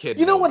Nova.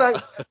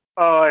 What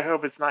I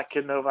hope it's not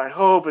Kid Nova. I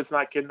hope it's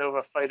not Kid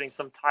Nova fighting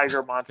some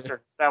tiger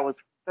monster.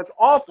 That's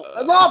awful.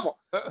 That's awful.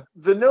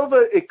 The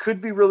Nova, it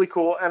could be really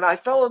cool. And I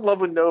fell in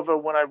love with Nova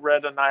when I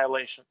read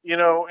Annihilation,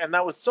 and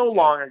that was so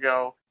long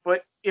ago.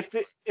 But if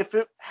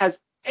it has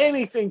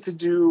anything to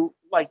do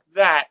like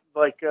that,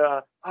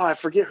 I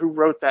forget who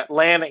wrote that.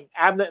 Lanning,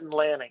 Abnett and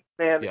Lanning.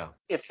 Man,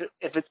 if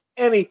it's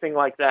anything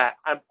like that,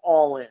 I'm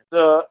all in.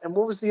 And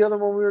what was the other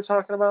one we were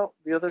talking about?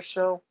 The other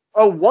show?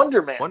 Oh,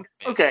 Wonder Man.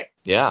 Okay.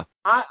 Yeah.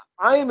 I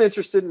am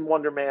interested in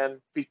Wonder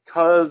Man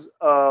because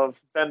of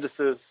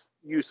Bendis's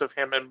use of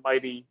him in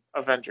Mighty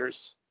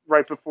Avengers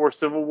right before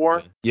Civil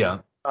War. Yeah.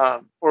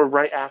 Or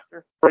right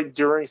after, right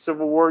during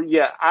Civil War.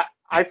 Yeah,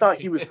 I thought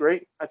he was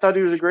great. I thought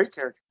he was a great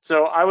character.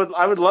 So I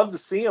would love to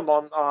see him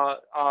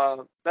on.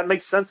 That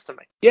makes sense to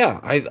me. Yeah,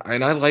 I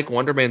like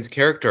Wonder Man's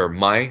character.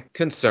 My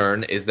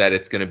concern is that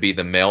it's going to be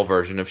the male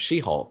version of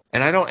She-Hulk,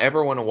 and I don't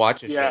ever want to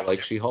watch a show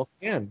like She-Hulk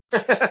again.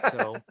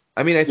 So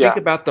I mean, I think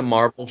about the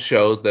Marvel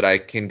shows that I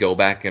can go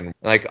back and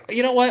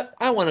you know what?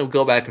 I want to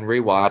go back and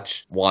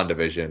rewatch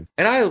WandaVision,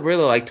 and I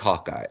really liked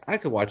Hawkeye. I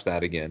could watch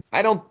that again.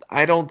 I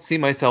don't see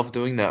myself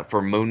doing that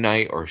for Moon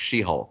Knight or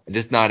She-Hulk. I'm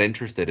just not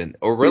interested in,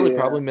 or really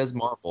probably Ms.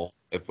 Marvel.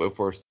 If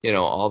we're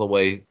all the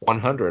way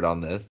 100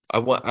 on this,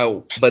 but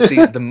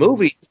the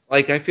movies,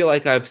 like I feel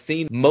like I've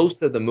seen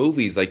most of the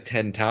movies like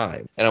 10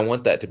 times, and I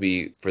want that to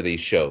be for these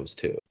shows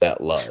too.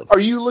 That love. Are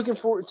you looking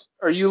forward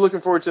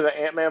to the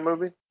Ant-Man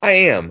movie? I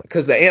am,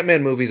 because the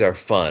Ant-Man movies are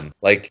fun.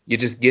 Like, you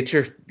just get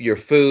your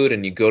food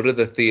and you go to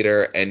the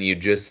theater and you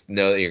just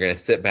know that you're going to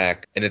sit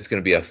back and it's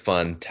going to be a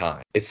fun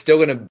time. It's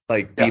still going to,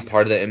 like, be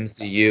part of the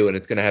MCU and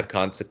it's going to have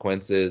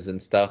consequences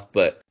and stuff,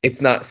 but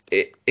it's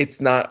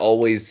not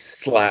always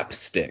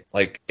slapstick.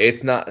 Like,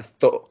 it's not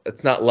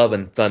Love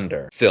and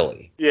Thunder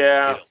silly.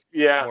 Yeah,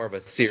 It's more of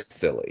a serious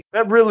silly.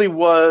 That really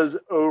was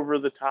over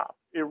the top.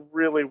 It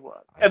really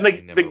was. And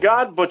the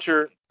God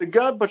Butcher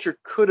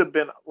could have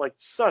been like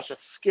such a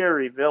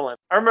scary villain.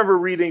 I remember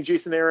reading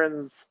Jason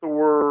Aaron's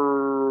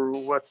Thor,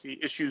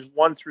 issues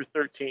 1 through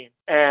 13,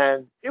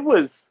 and it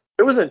was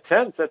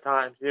intense at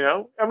times.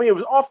 I mean, it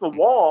was off the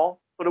wall,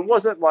 but it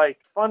wasn't like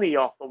funny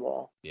off the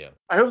wall. Yeah.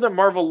 I hope that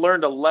Marvel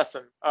learned a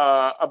lesson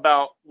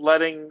about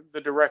letting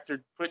the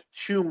director put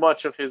too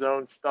much of his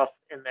own stuff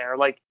in there.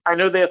 Like, I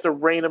know they have to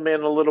rein him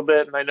in a little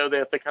bit, and I know they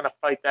have to kind of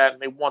fight that,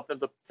 and they want them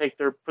to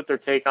put their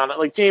take on it,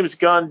 like James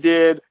Gunn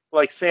did,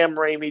 like Sam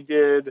Raimi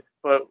did,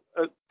 but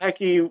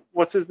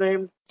what's his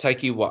name?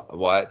 Taika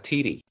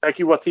Waititi.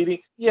 Taika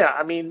Waititi? Yeah,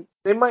 I mean,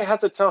 they might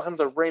have to tell him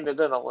to rein it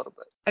in a little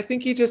bit. I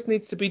think he just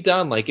needs to be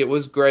done. Like, it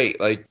was great.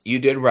 Like, you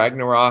did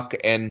Ragnarok,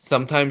 and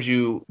sometimes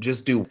you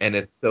just do, and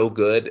it's so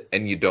good,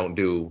 and you don't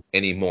do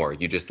any more.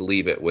 You just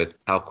leave it with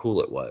how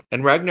cool it was.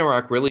 And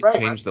Ragnarok really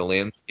changed the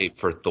landscape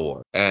for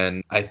Thor.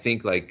 And I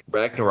think, like,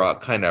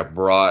 Ragnarok kind of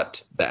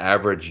brought the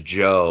average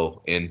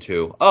Joe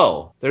into,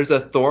 oh, there's a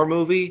Thor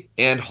movie,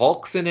 and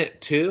Hulk's in it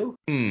too?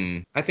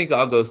 I think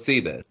I'll go see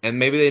this. And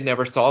maybe they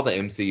never saw the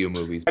MCU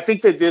movies. I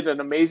think they did an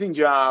amazing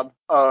job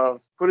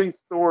of putting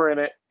Thor in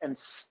it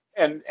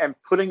and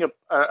putting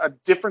a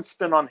different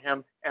spin on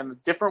him and a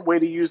different way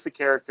to use the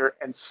character,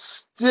 and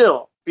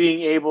still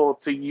being able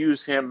to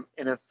use him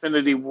in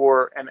Infinity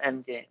War and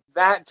Endgame.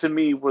 That to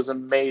me was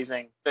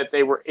amazing, that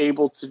they were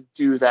able to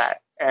do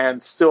that and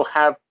still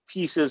have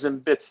pieces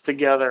and bits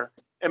together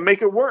and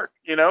make it work,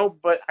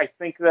 But I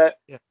think that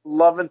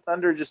Love and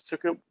Thunder just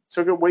took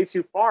it way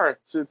too far.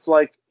 So it's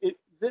like,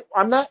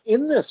 I'm not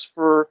in this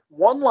for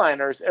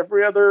one-liners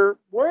every other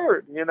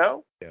word, Yeah.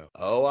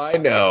 Oh, I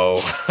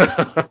know.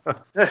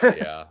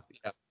 Yeah.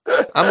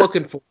 I'm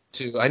looking forward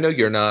to, I know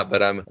you're not,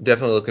 but I'm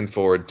definitely looking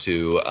forward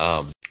to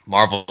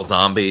Marvel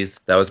Zombies.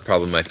 That was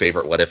probably my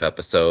favorite What If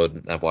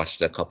episode. I've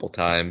watched it a couple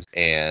times.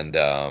 And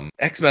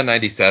X-Men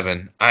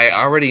 97. I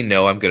already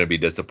know I'm going to be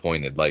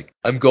disappointed. Like,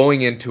 I'm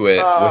going into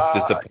it with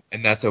disappointment,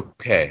 and that's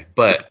okay.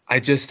 But I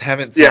just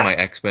haven't seen my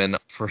X-Men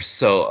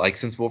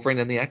since Wolverine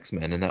and the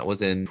X-Men, and that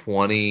was in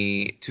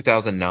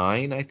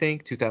 2009, I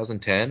think,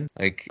 2010.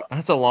 Like,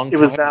 that's a long time.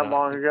 It was that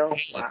long ago?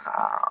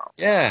 Wow.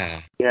 Yeah.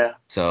 Yeah.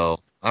 So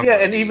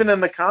and even in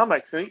the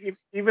comics,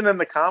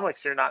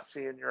 you're not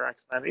seeing your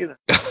X-Men either.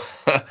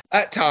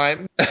 At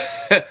time,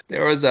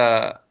 there was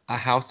a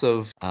House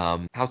of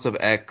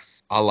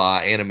X a la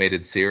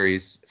animated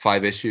series,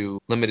 5-issue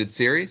limited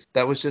series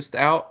that was just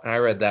out, and I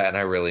read that and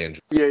I really enjoyed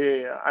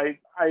it. Yeah.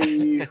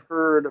 I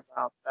heard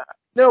about that.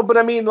 No, but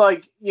I mean,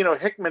 like,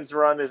 Hickman's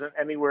run isn't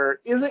your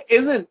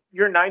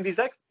 90s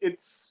X.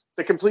 It's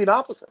the complete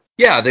opposite.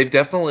 Yeah, they've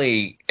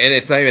definitely, and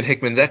it's not even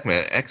Hickman's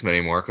X-Men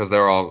anymore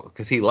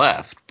because he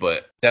left,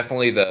 but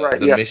definitely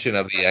the mission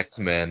of the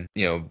X-Men,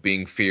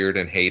 being feared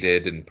and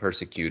hated and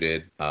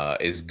persecuted,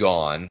 is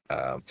gone.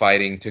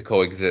 Fighting to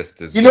coexist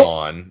is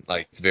gone.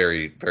 Like, it's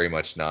very, very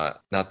much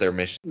not their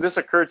mission. This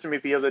occurred to me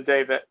the other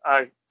day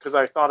because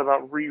I thought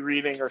about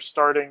rereading or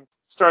starting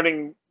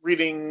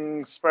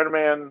reading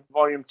Spider-Man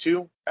Volume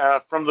 2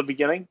 from the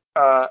beginning.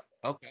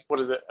 Okay. What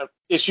is it?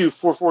 Issue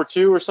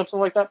 442 or something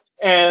like that.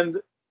 And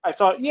I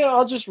thought,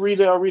 I'll just read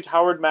it. I'll read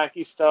Howard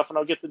Mackey's stuff, and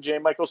I'll get to J.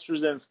 Michael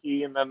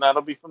Straczynski, and then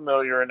that'll be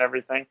familiar and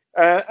everything.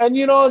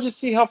 And I'll just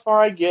see how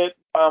far I get.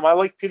 I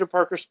like Peter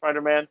Parker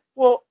Spider-Man.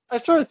 Well, I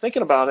started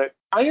thinking about it.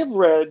 I have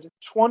read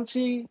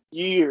 20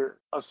 years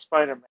of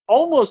Spider-Man,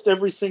 almost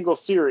every single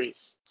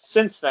series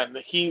since then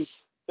that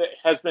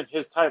has been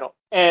his title.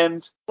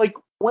 And, like,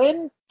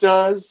 when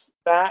does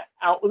that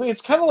out?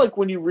 It's kind of like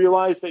when you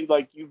realize that,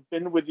 like, you've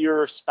been with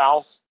your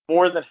spouse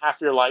more than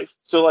half your life.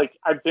 So, like,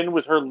 I've been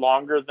with her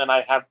longer than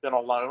I have been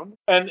alone.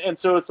 And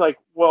so it's like,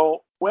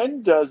 well,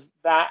 when does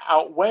that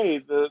outweigh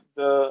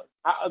the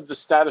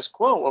status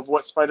quo of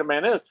what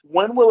Spider-Man is?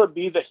 When will it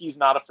be that he's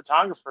not a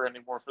photographer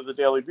anymore for the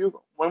Daily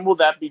Bugle? When will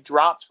that be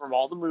dropped from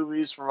all the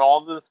movies, from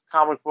all the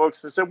comic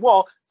books, and said,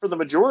 well, for the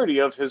majority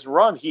of his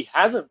run, he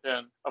hasn't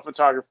been a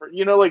photographer?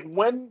 Like,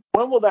 when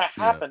will that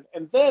happen? Yeah.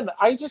 And then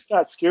I just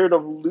got scared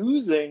of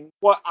losing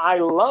what I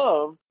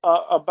loved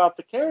about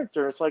the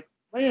character. It's like,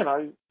 man,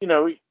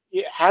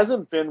 it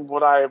hasn't been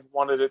what I've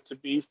wanted it to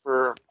be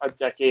for a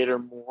decade or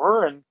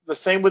more. And the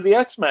same with the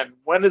X-Men.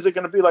 When is it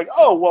going to be like,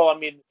 oh, well, I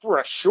mean, for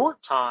a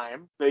short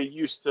time, they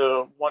used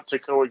to want to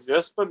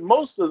coexist, but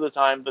most of the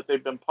time that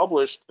they've been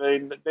published, they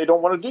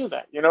don't want to do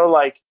that.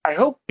 Like, I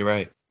hope You're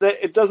right.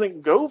 that it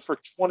doesn't go for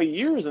 20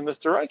 years in this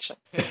direction.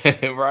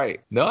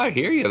 Right. No, I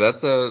hear you.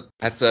 That's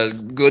a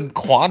good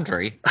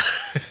quandary.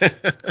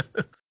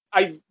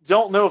 I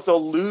don't know if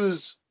they'll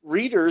lose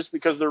readers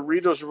because their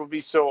readers will be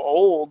so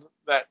old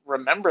that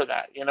remember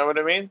that. You know what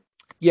I mean?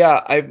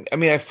 Yeah, I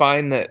mean I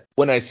find that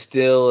when I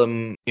still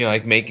am,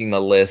 like making a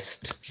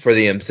list for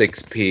the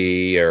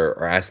M6P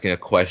or asking a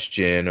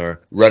question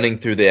or running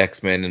through the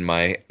X-Men in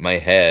my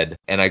head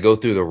and I go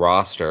through the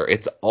roster,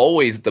 it's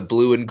always the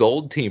blue and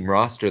gold team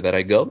roster that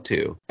I go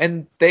to.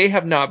 And they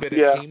have not been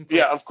a team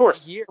for of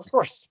course. years. Of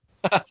course.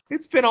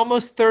 It's been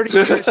almost 30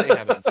 years they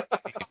haven't.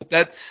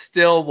 That's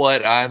still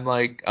what I'm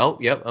like, oh,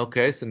 yep,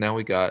 okay, so now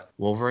we got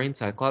Wolverine,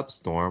 Cyclops,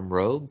 Storm,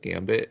 Rogue,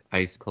 Gambit,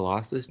 Ice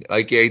Colossus.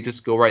 Like, I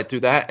just go right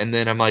through that, and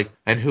then I'm like,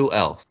 and who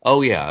else?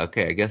 Oh, yeah,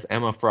 okay, I guess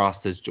Emma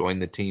Frost has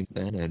joined the team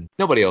then, and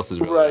nobody else is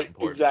really that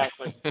important.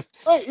 Exactly.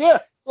 Right, yeah.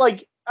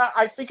 Like,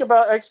 I think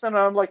about X-Men,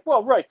 and I'm like,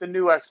 well, right, the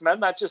new X-Men,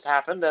 that just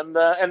happened, and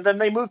then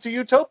they moved to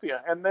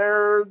Utopia, and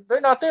they're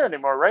not there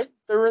anymore, right?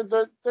 They're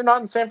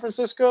not in San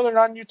Francisco, they're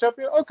not in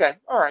Utopia. Okay,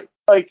 all right.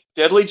 Like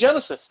Deadly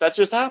Genesis, that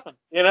just happened,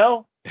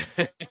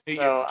 It's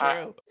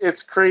true.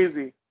 It's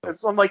crazy.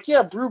 I'm like,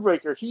 yeah,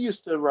 Brubaker, he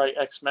used to write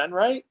X-Men,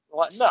 right?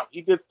 Well, no,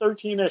 he did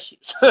 13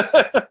 issues.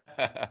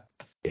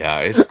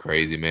 Yeah, it's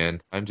crazy, man.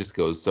 Time just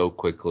goes so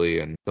quickly,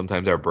 and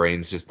sometimes our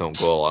brains just don't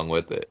go along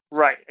with it.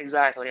 Right,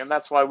 exactly. And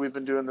that's why we've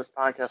been doing this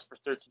podcast for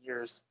 13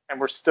 years, and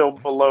we're still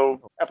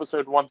below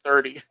episode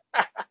 130.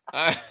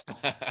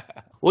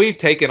 We've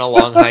taken a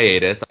long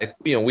hiatus.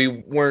 We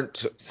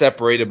weren't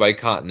separated by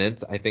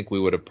continents. I think we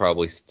would have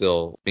probably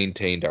still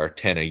maintained our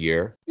 10 a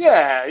year.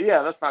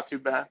 Yeah, that's not too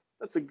bad.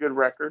 That's a good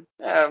record.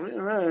 Yeah,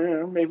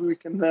 maybe we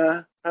can,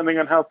 depending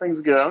on how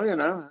things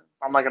go,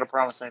 I'm not going to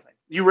promise anything.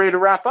 You ready to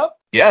wrap up?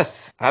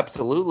 Yes,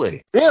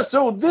 absolutely. Yeah,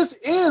 so this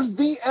is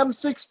the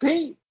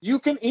M6P. You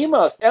can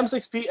email us,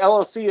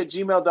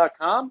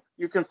 m6pllc@gmail.com.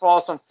 You can follow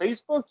us on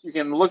Facebook. You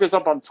can look us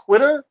up on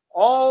Twitter,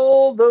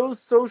 all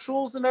those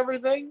socials and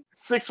everything.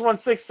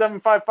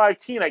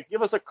 616-755-TINA.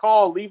 Give us a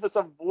call. Leave us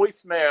a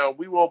voicemail.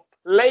 We will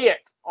play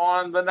it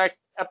on the next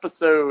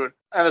episode.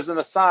 And as an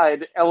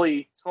aside,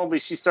 Ellie told me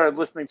she started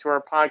listening to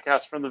our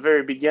podcast from the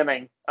very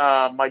beginning.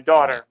 My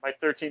daughter, my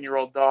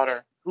 13-year-old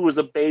daughter, who was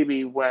a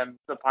baby when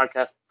the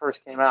podcast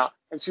first came out.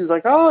 And she was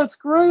like, oh, it's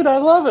great. I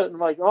love it. And I'm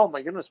like, oh,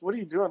 my goodness, what are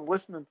you doing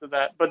listening to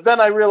that? But then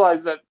I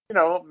realized that,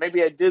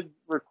 maybe I did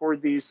record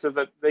these so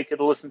that they could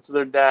listen to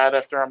their dad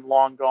after I'm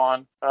long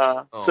gone.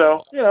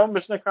 So,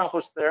 mission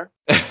accomplished there.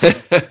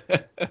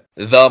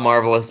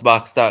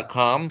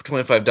 TheMarvelousBox.com,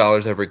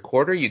 $25 every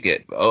quarter. You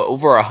get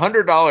over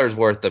 $100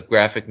 worth of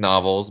graphic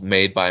novels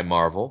made by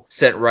Marvel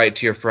sent right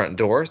to your front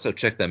door. So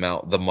check them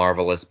out,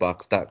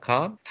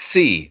 TheMarvelousBox.com.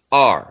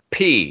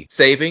 CRP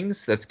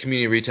Savings, that's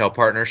Community Retail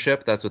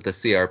Partnership. That's what the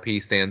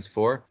CRP stands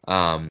for.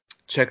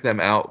 Check them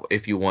out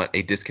if you want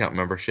a discount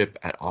membership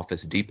at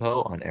Office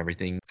Depot on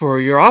everything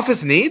for your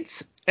office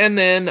needs. And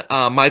then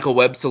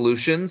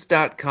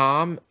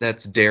MichaelWebSolutions.com.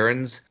 That's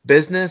Darren's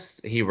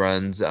business. He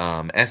runs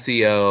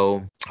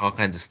SEO, all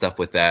kinds of stuff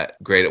with that.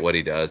 Great at what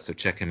he does. So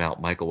check him out,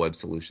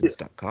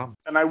 MichaelWebSolutions.com.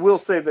 And I will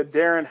say that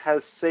Darren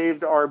has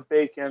saved our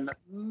bacon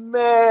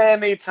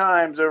many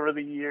times over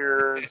the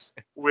years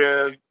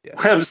with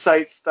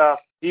website stuff.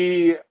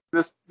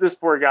 This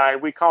poor guy,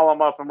 we call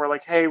him up and we're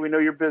like, hey, we know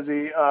you're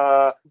busy,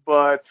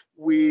 but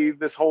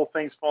this whole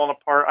thing's falling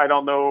apart. I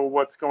don't know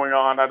what's going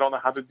on. I don't know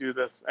how to do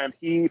this. And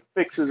he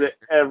fixes it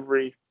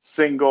every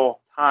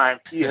single time.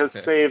 He has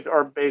saved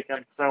our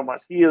bacon so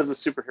much. He is a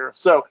superhero.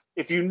 So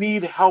if you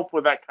need help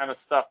with that kind of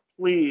stuff,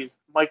 please,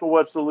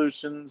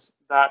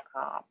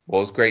 MichaelWebSolutions.com.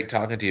 Well, it's great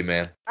talking to you,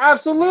 man.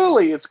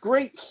 Absolutely. It's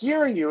great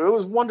hearing you. It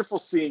was wonderful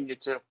seeing you,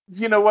 too.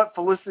 You know what?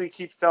 Felicity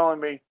keeps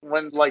telling me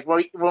when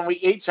we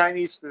ate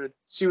Chinese food,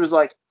 she was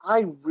like,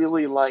 I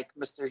really like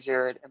Mr.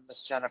 Jared and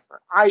Miss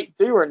Jennifer.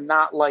 They were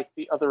not like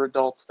the other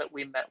adults that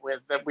we met with,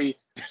 that we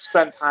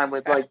spent time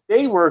with. Like,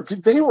 they were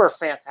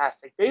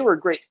fantastic. They were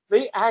great.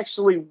 They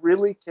actually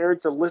really cared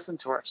to listen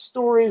to our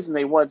stories, and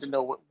they wanted to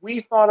know what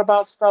we thought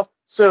about stuff.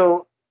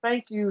 So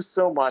thank you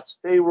so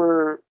much. They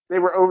were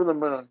over the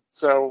moon.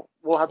 So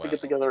we'll have to get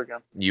together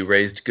again. You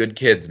raised good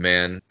kids,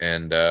 man.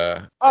 And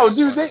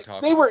dude,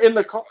 they were in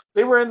the car.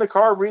 They were in the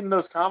car reading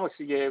those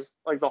comics you gave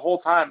like the whole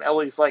time.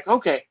 Ellie's like,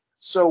 okay,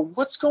 so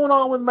what's going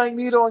on with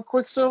Magneto and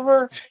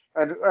Quicksilver?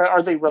 And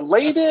are they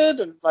related?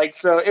 And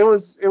so it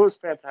was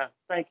fantastic.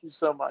 Thank you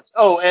so much.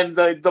 Oh, and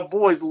the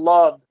boys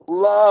loved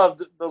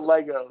the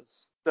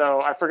Legos.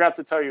 So I forgot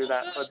to tell you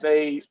that, but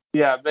they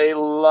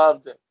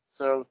loved it.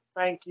 So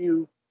thank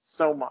you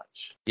so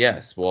much.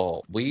 Yes,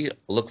 well, we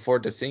look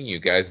forward to seeing you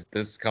guys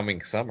this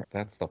coming summer.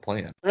 That's the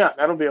plan. Yeah,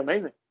 that'll be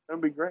amazing.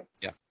 That'll be great.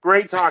 Yeah.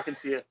 Great talking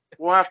to you.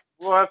 We'll have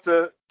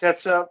to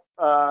catch up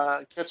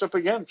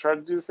again. Try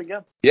to do this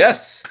again.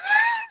 Yes.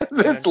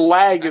 This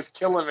lag is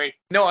killing me.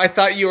 No, I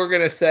thought you were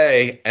going to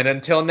say, and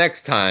until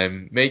next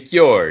time, make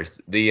yours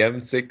the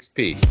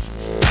M6P.